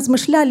 чтобы мы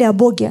размышляли о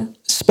Боге.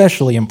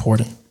 Especially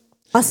important.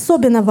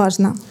 Особенно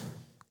важно.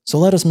 So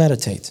let us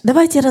meditate.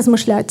 Давайте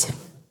размышлять.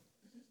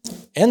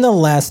 And the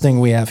last thing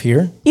we have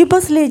here, И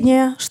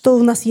последнее, что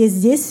у нас есть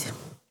здесь.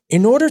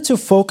 in order to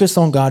focus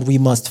on God, we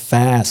must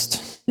fast.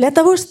 Для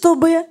того,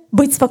 чтобы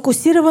быть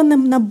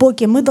сфокусированным на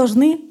Боге, мы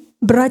должны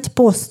брать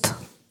пост.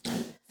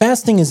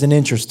 Fasting is an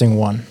interesting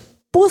one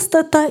Пост —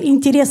 это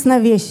интересная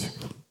вещь.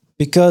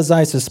 because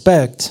I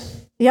suspect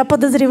Я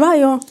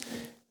подозреваю,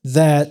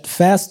 that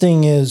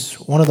fasting is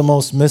one of the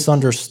most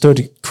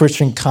misunderstood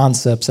Christian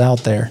concepts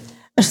out there.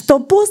 что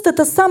пост —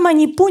 это самая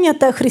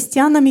непонятая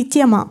христианами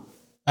тема.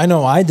 I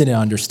know I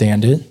didn't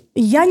understand it.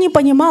 Я не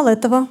понимал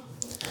этого.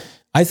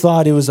 I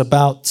thought it was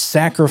about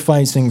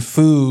sacrificing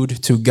food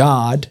to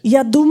God,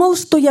 Я думал,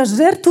 что я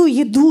жертвую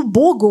еду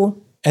Богу,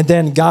 and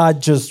then God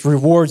just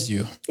rewards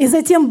you. и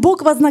затем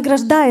Бог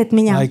вознаграждает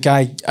меня.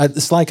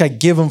 It's like I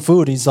give him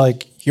food. He's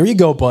like, "Here you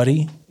go,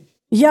 buddy."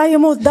 Я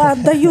ему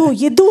даю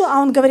еду,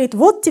 а он говорит,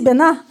 вот тебе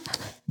на.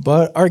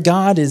 But our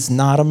God is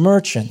not a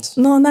merchant.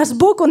 Но наш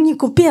Бог, Он не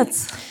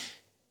купец.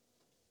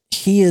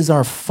 He is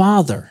our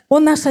Father.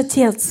 Он наш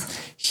Отец.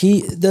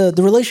 The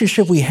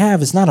relationship we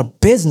have is not a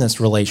business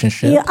И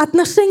relationship.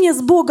 отношения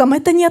с Богом —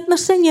 это не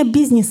отношения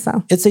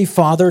бизнеса. It's a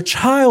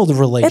father-child Это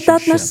relationship.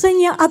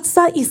 отношения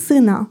отца и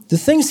сына. The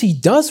things he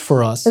does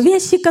for us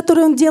Вещи,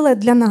 которые Он делает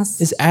для нас.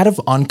 is out of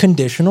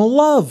unconditional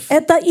love.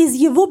 Это из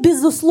Его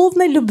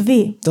безусловной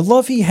любви. The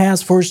love he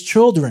has for his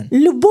children.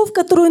 Любовь,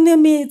 которую Он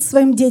имеет к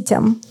своим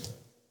детям.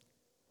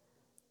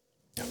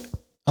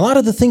 A lot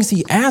of the things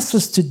he asks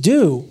us to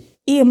do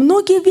И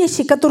многие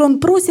вещи, которые Он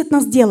просит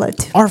нас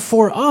делать, are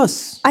for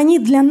us, они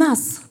для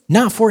нас,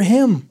 not for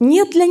him.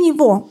 не для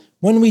Него.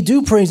 When we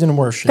do praise and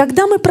worship,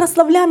 Когда мы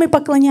прославляем и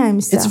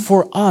поклоняемся, it's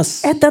for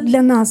us. это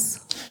для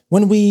нас.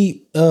 When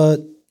we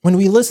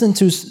listen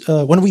to,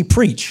 when we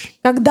preach,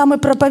 Когда мы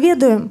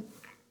проповедуем,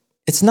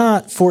 it's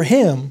not for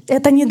him,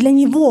 это не для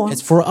Него,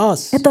 it's for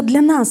us. это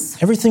для нас.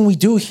 Everything we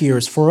do here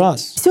is for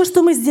us. Все,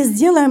 что мы здесь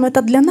делаем,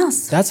 это для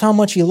нас. That's how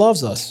much he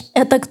loves us.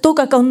 Это то,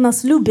 как Он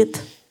нас любит.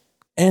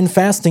 And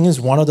fasting is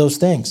one of those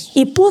things.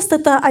 И пост —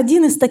 это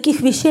один из таких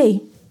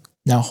вещей.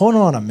 Now, hold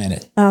on a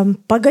minute.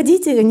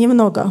 Погодите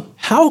немного.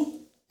 How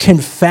can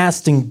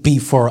fasting be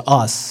for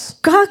us?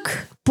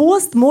 Как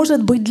пост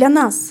может быть для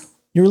нас?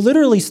 You're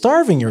literally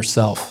starving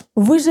yourself.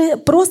 Вы же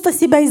просто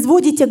себя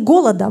изводите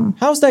голодом.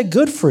 How's that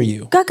good for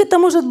you? Как это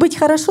может быть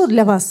хорошо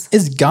для вас?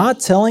 Is God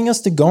telling us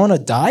to go on a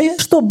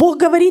diet? Что Бог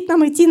говорит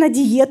нам идти на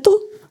диету?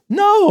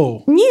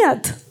 No.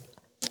 Нет.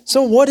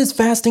 So what is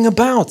fasting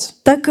about?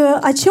 Так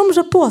о чем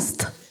же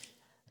пост?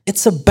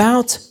 It's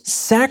about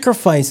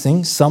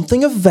sacrificing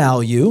something of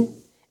value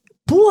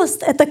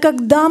Пост — это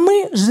когда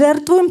мы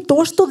жертвуем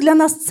то, что для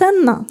нас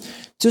ценно,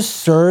 to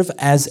serve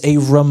as a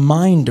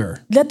reminder.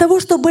 для того,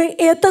 чтобы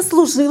это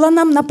служило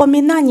нам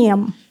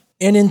напоминанием.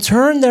 And in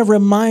turn, that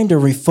reminder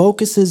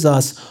refocuses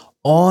us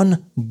on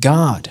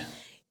God.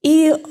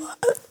 И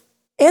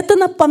это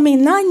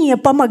напоминание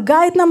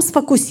помогает нам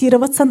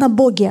сфокусироваться на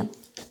Боге.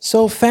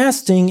 So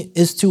fasting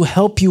is to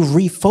help you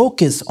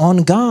refocus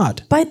on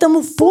God.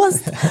 Поэтому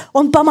пост,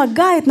 он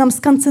помогает нам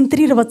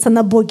сконцентрироваться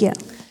на Боге.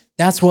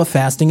 That's what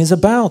fasting is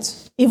about.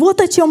 И вот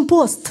о чем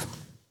пост.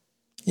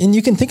 And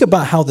you can think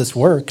about how this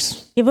works.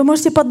 И вы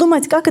можете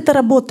подумать, как это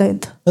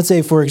работает. Let's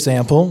say, for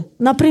example,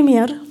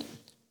 Например,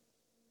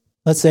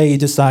 let's say you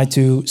decide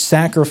to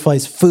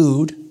sacrifice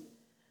food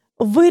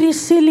вы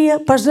решили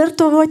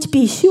пожертвовать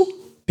пищу,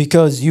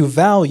 because you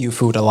value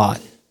food a lot.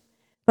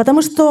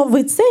 потому что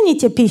вы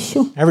цените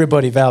пищу.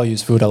 Everybody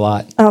values food a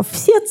lot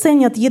Все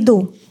ценят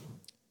еду,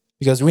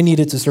 because we need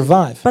it to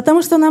survive.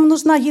 потому что нам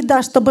нужна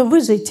еда, чтобы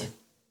выжить.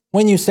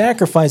 When you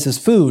sacrifice this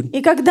food,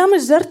 И когда мы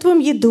жертвуем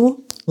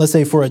еду, let's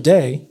say for a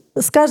day,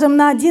 скажем,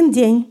 на один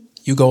день,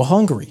 you go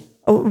hungry.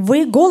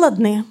 вы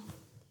голодны.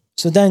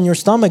 So then your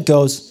stomach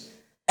goes,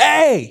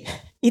 hey,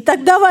 И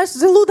тогда ваш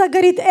желудок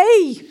говорит: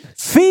 «Эй,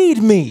 feed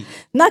me.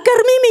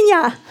 накорми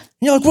меня!»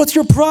 And you're like, what's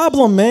your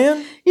problem,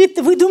 man? И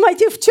вы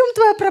думаете, в чем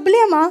твоя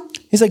проблема?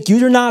 He's like,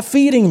 you're not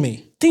feeding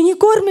me. Ты не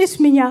кормишь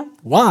меня.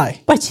 Why?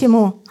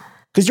 Почему?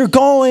 Because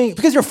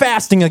you're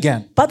fasting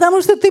again.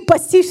 Потому что ты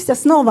постишься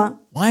снова.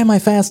 Why am I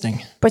fasting?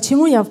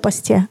 Почему я в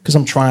посте? Because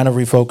I'm trying to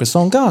refocus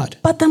on God.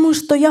 Потому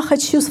что я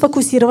хочу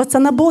сфокусироваться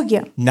на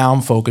Боге. Now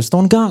I'm focused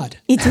on God.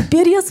 И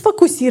теперь я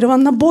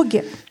сфокусирован на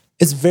Боге.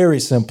 It's very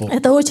simple,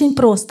 Это очень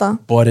просто,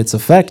 but it's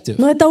effective.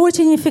 но это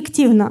очень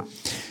эффективно.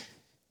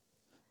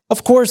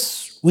 Of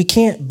course, we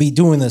can't be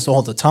doing this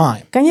all the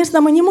time. Конечно,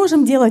 мы не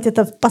можем делать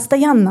это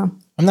постоянно.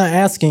 I'm not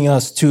asking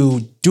us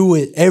to do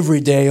it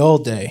every day, all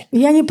day.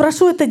 Я не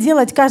прошу это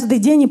делать каждый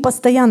день и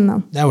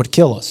постоянно. That would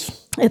kill us.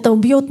 Это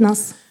убьет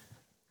нас.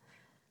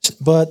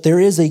 But there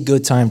is a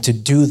good time to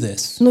do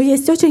this. Но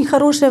есть очень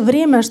хорошее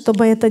время,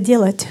 чтобы это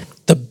делать.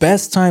 The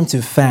best time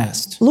to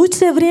fast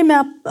Лучшее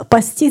время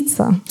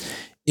поститься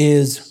 —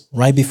 is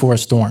right before a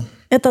storm.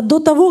 это до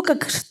того,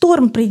 как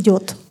шторм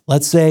придет.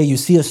 Let's say you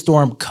see a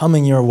storm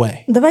coming your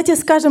way. Давайте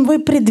скажем, вы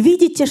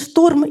предвидите,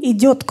 шторм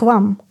идет к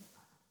вам.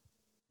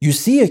 You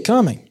see it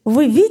coming.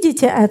 Вы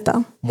видите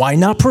это. Why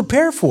not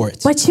prepare for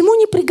it? Почему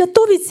не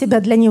приготовить себя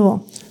для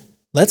него?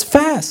 Let's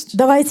fast.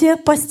 Давайте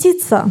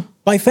поститься.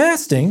 By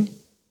fasting,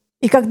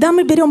 И когда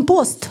мы берем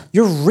пост,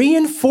 you're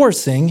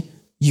reinforcing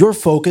your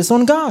focus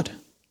on God.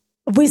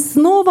 вы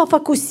снова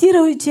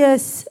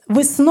фокусируетесь,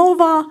 вы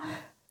снова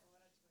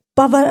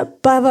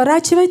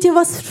поворачиваете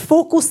ваш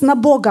фокус на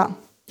Бога.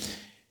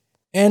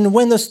 And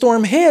when the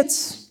storm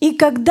hits, И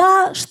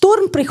когда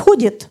шторм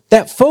приходит,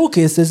 that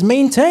focus is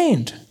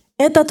maintained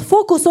этот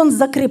фокус, он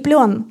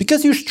закреплен,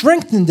 because you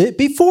strengthened it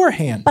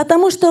beforehand.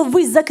 потому что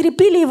вы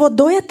закрепили его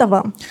до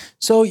этого.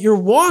 So you're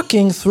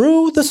walking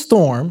through the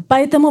storm,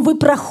 Поэтому вы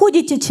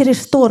проходите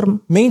через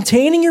шторм,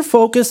 maintaining your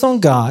focus on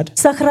God,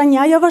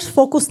 сохраняя ваш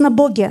фокус на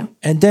Боге.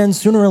 and then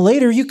sooner or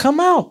later you come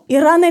out И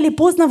рано или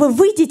поздно вы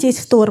выйдете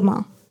из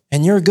шторма,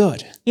 and you're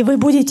good. и вы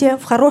будете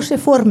в хорошей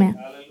форме.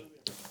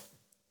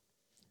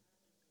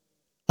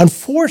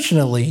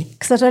 Unfortunately,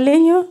 К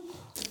сожалению,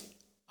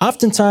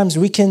 oftentimes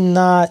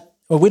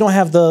But we don't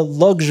have the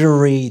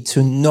luxury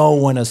to know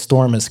when a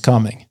storm is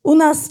coming. У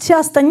нас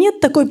часто нет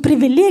такой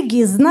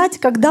привилегии знать,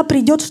 когда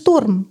придет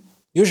шторм.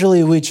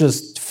 Usually we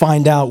just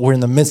find out we're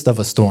in the midst of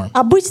a storm.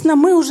 Обычно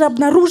мы уже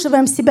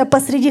обнаруживаем себя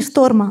посреди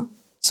шторма.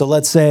 So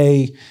let's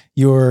say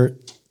you're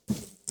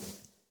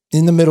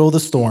in the middle of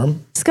the storm.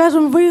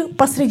 Скажем, вы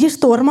посреди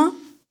шторма,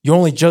 You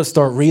only just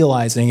start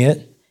realizing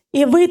it.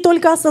 и вы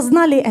только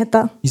осознали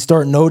это. You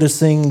start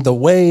noticing the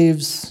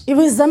waves, И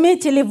вы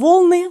заметили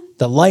волны,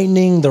 the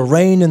lightning, the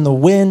rain, and the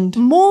wind.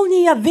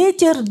 молния,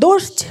 ветер,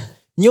 дождь.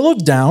 And you look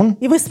down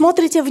И вы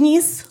смотрите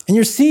вниз, and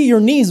you see your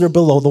knees are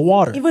below the и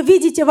water. вы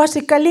видите ваши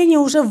колени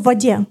уже в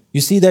воде.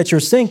 You see that you're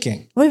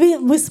sinking.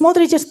 Вы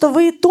смотрите, что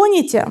вы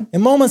тонете.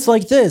 In moments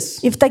like this,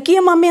 И в такие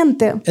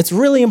моменты it's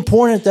really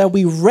important that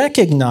we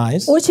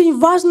recognize очень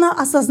важно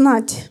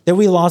осознать, that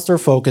we lost our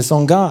focus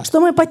on God.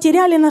 что мы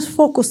потеряли наш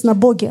фокус на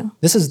Боге.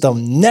 This is the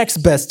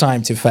next best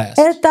time to fast.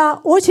 Это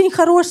очень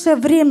хорошее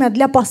время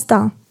для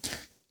поста.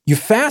 You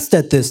fast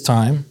at this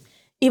time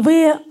И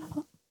вы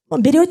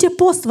берете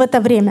пост в это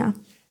время,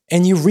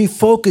 and you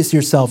refocus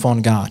yourself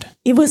on God.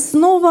 и вы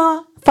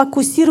снова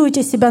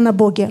фокусируете себя на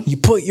Боге. You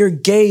put your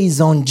gaze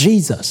on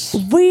Jesus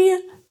Вы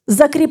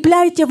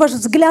закрепляете ваш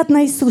взгляд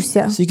на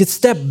Иисусе, so you could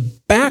step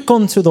back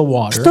onto the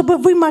water чтобы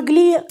вы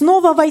могли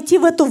снова войти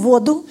в эту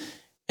воду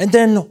and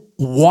then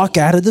walk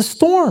out of the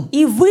storm.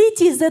 и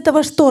выйти из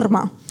этого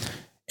шторма.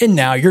 And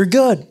now you're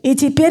good. И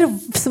теперь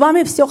с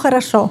вами все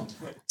хорошо.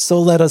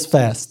 So let us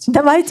fast.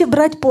 Давайте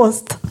брать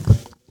пост.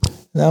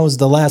 That was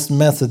the last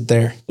method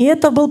there. И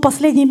это был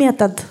последний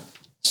метод.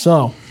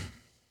 So,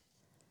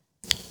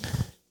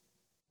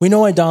 we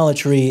know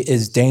idolatry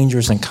is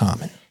dangerous and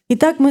common.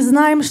 Итак, мы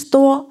знаем,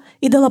 что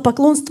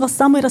идолопоклонство —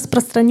 самый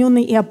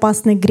распространенный и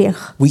опасный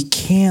грех. We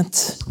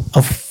can't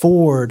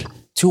afford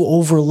to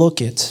overlook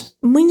it.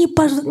 Мы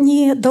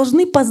не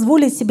должны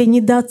позволить себе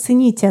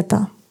недооценить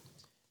это.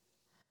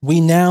 We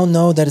now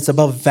know that it's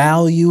about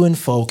value and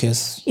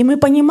focus. И мы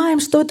понимаем,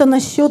 что это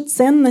насчет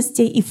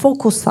ценностей и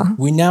фокуса.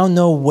 We now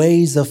know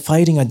ways of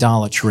fighting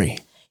idolatry.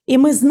 И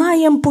мы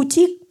знаем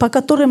пути, по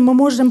которым мы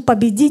можем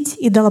победить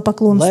Let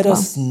идолопоклонство.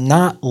 us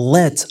not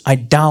let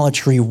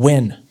idolatry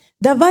win.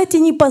 Давайте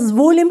не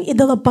позволим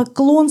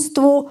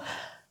идолопоклонству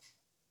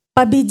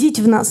победить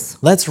в нас.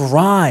 Let's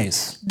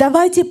rise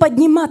Давайте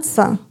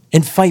подниматься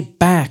and fight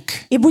back.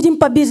 и будем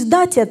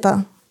побеждать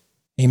это.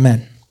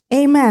 Amen.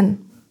 Amen.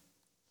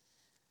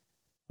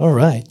 All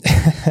right.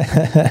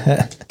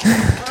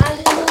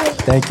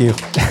 Thank you.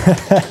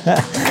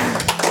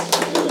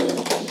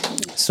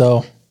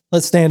 So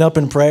let's stand up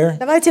in prayer.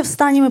 Давайте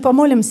встанем и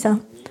помолимся.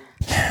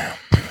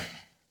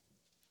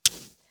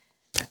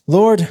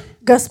 Lord,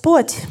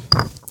 Господь,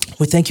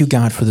 we thank you,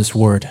 God, for this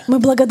word. мы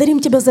благодарим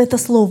Тебя за это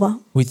слово.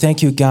 We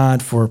thank you,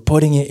 God, for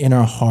putting it in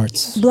our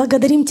hearts.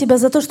 Благодарим Тебя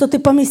за то, что Ты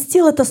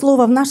поместил это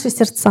слово в наши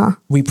сердца.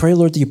 We pray,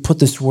 Lord, that you put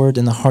this word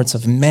in the hearts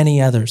of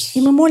many others. И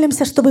мы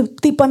молимся, чтобы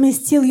Ты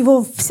поместил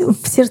его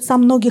в сердца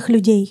многих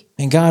людей.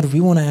 And God, we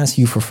want to ask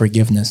you for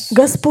forgiveness.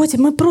 Господь,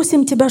 мы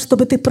просим Тебя,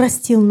 чтобы Ты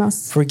простил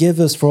нас. Forgive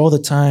us for all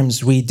the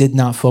times we did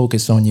not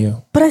focus on you.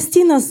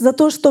 Прости нас за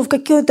то, что в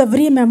какое-то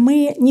время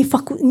мы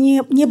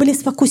не были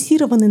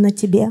сфокусированы на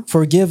Тебе.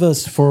 Forgive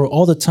us for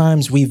all the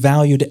times we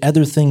valued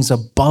other things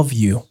above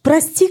you.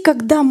 Прости,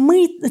 когда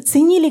мы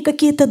ценили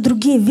какие-то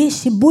другие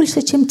вещи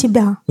больше, чем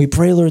Тебя. We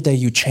pray, Lord, that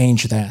you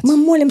change that. Мы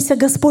молимся,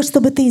 Господь,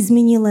 чтобы Ты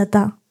изменил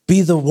это.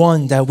 Be the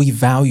one that we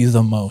value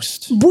the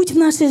most. Будь в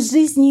нашей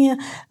жизни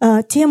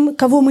тем,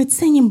 кого мы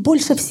ценим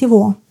больше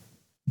всего.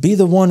 Be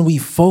the one we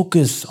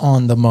focus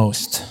on the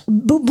most.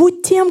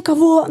 Будь тем,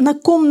 на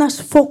ком наш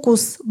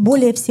фокус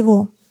более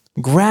всего.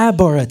 Grab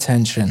our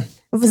attention.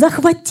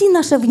 Захвати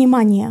наше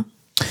внимание.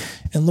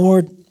 And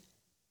Lord,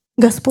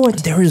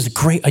 Господь, there is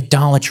great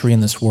idolatry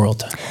in this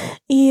world.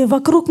 и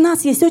вокруг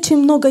нас есть очень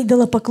много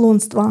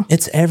идолопоклонства.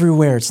 It's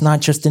everywhere. It's not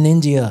just in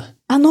India.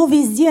 Оно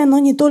везде, оно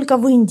не только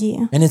в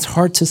Индии. And it's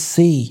hard to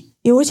see.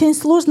 И очень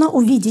сложно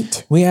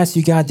увидеть. We ask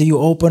you, God, that you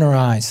open our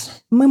eyes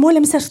Мы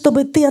молимся,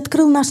 чтобы Ты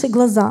открыл наши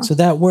глаза, so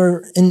that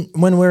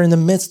when we're in the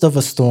midst of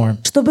a storm,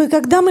 чтобы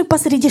когда мы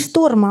посреди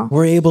шторма,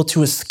 we're able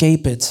to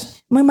escape it.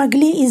 мы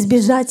могли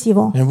избежать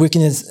его. And we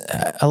can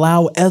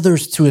allow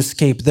others to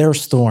escape their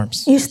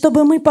storms. И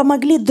чтобы мы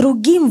помогли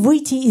другим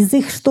выйти из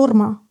их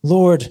шторма.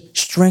 Lord,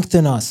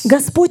 strengthen us.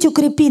 Господь,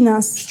 укрепи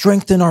нас.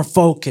 Strengthen our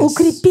focus.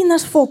 Укрепи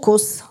наш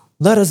фокус.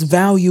 Let us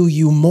value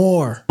you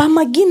more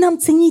Помоги нам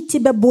ценить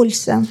Тебя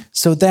больше,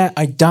 so that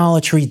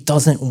idolatry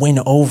doesn't win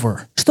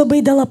over. чтобы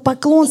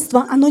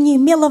идолопоклонство, оно не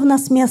имело в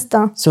нас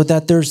места, So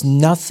that there's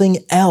nothing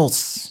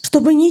else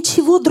чтобы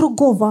ничего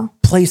другого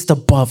placed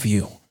above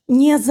you.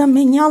 не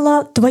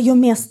заменяло Твое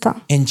место.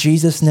 In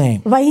Jesus'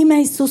 name, Во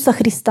имя Иисуса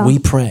Христа we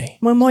pray.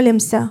 мы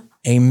молимся.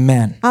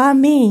 Amen.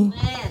 Аминь.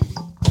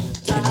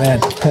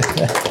 Amen.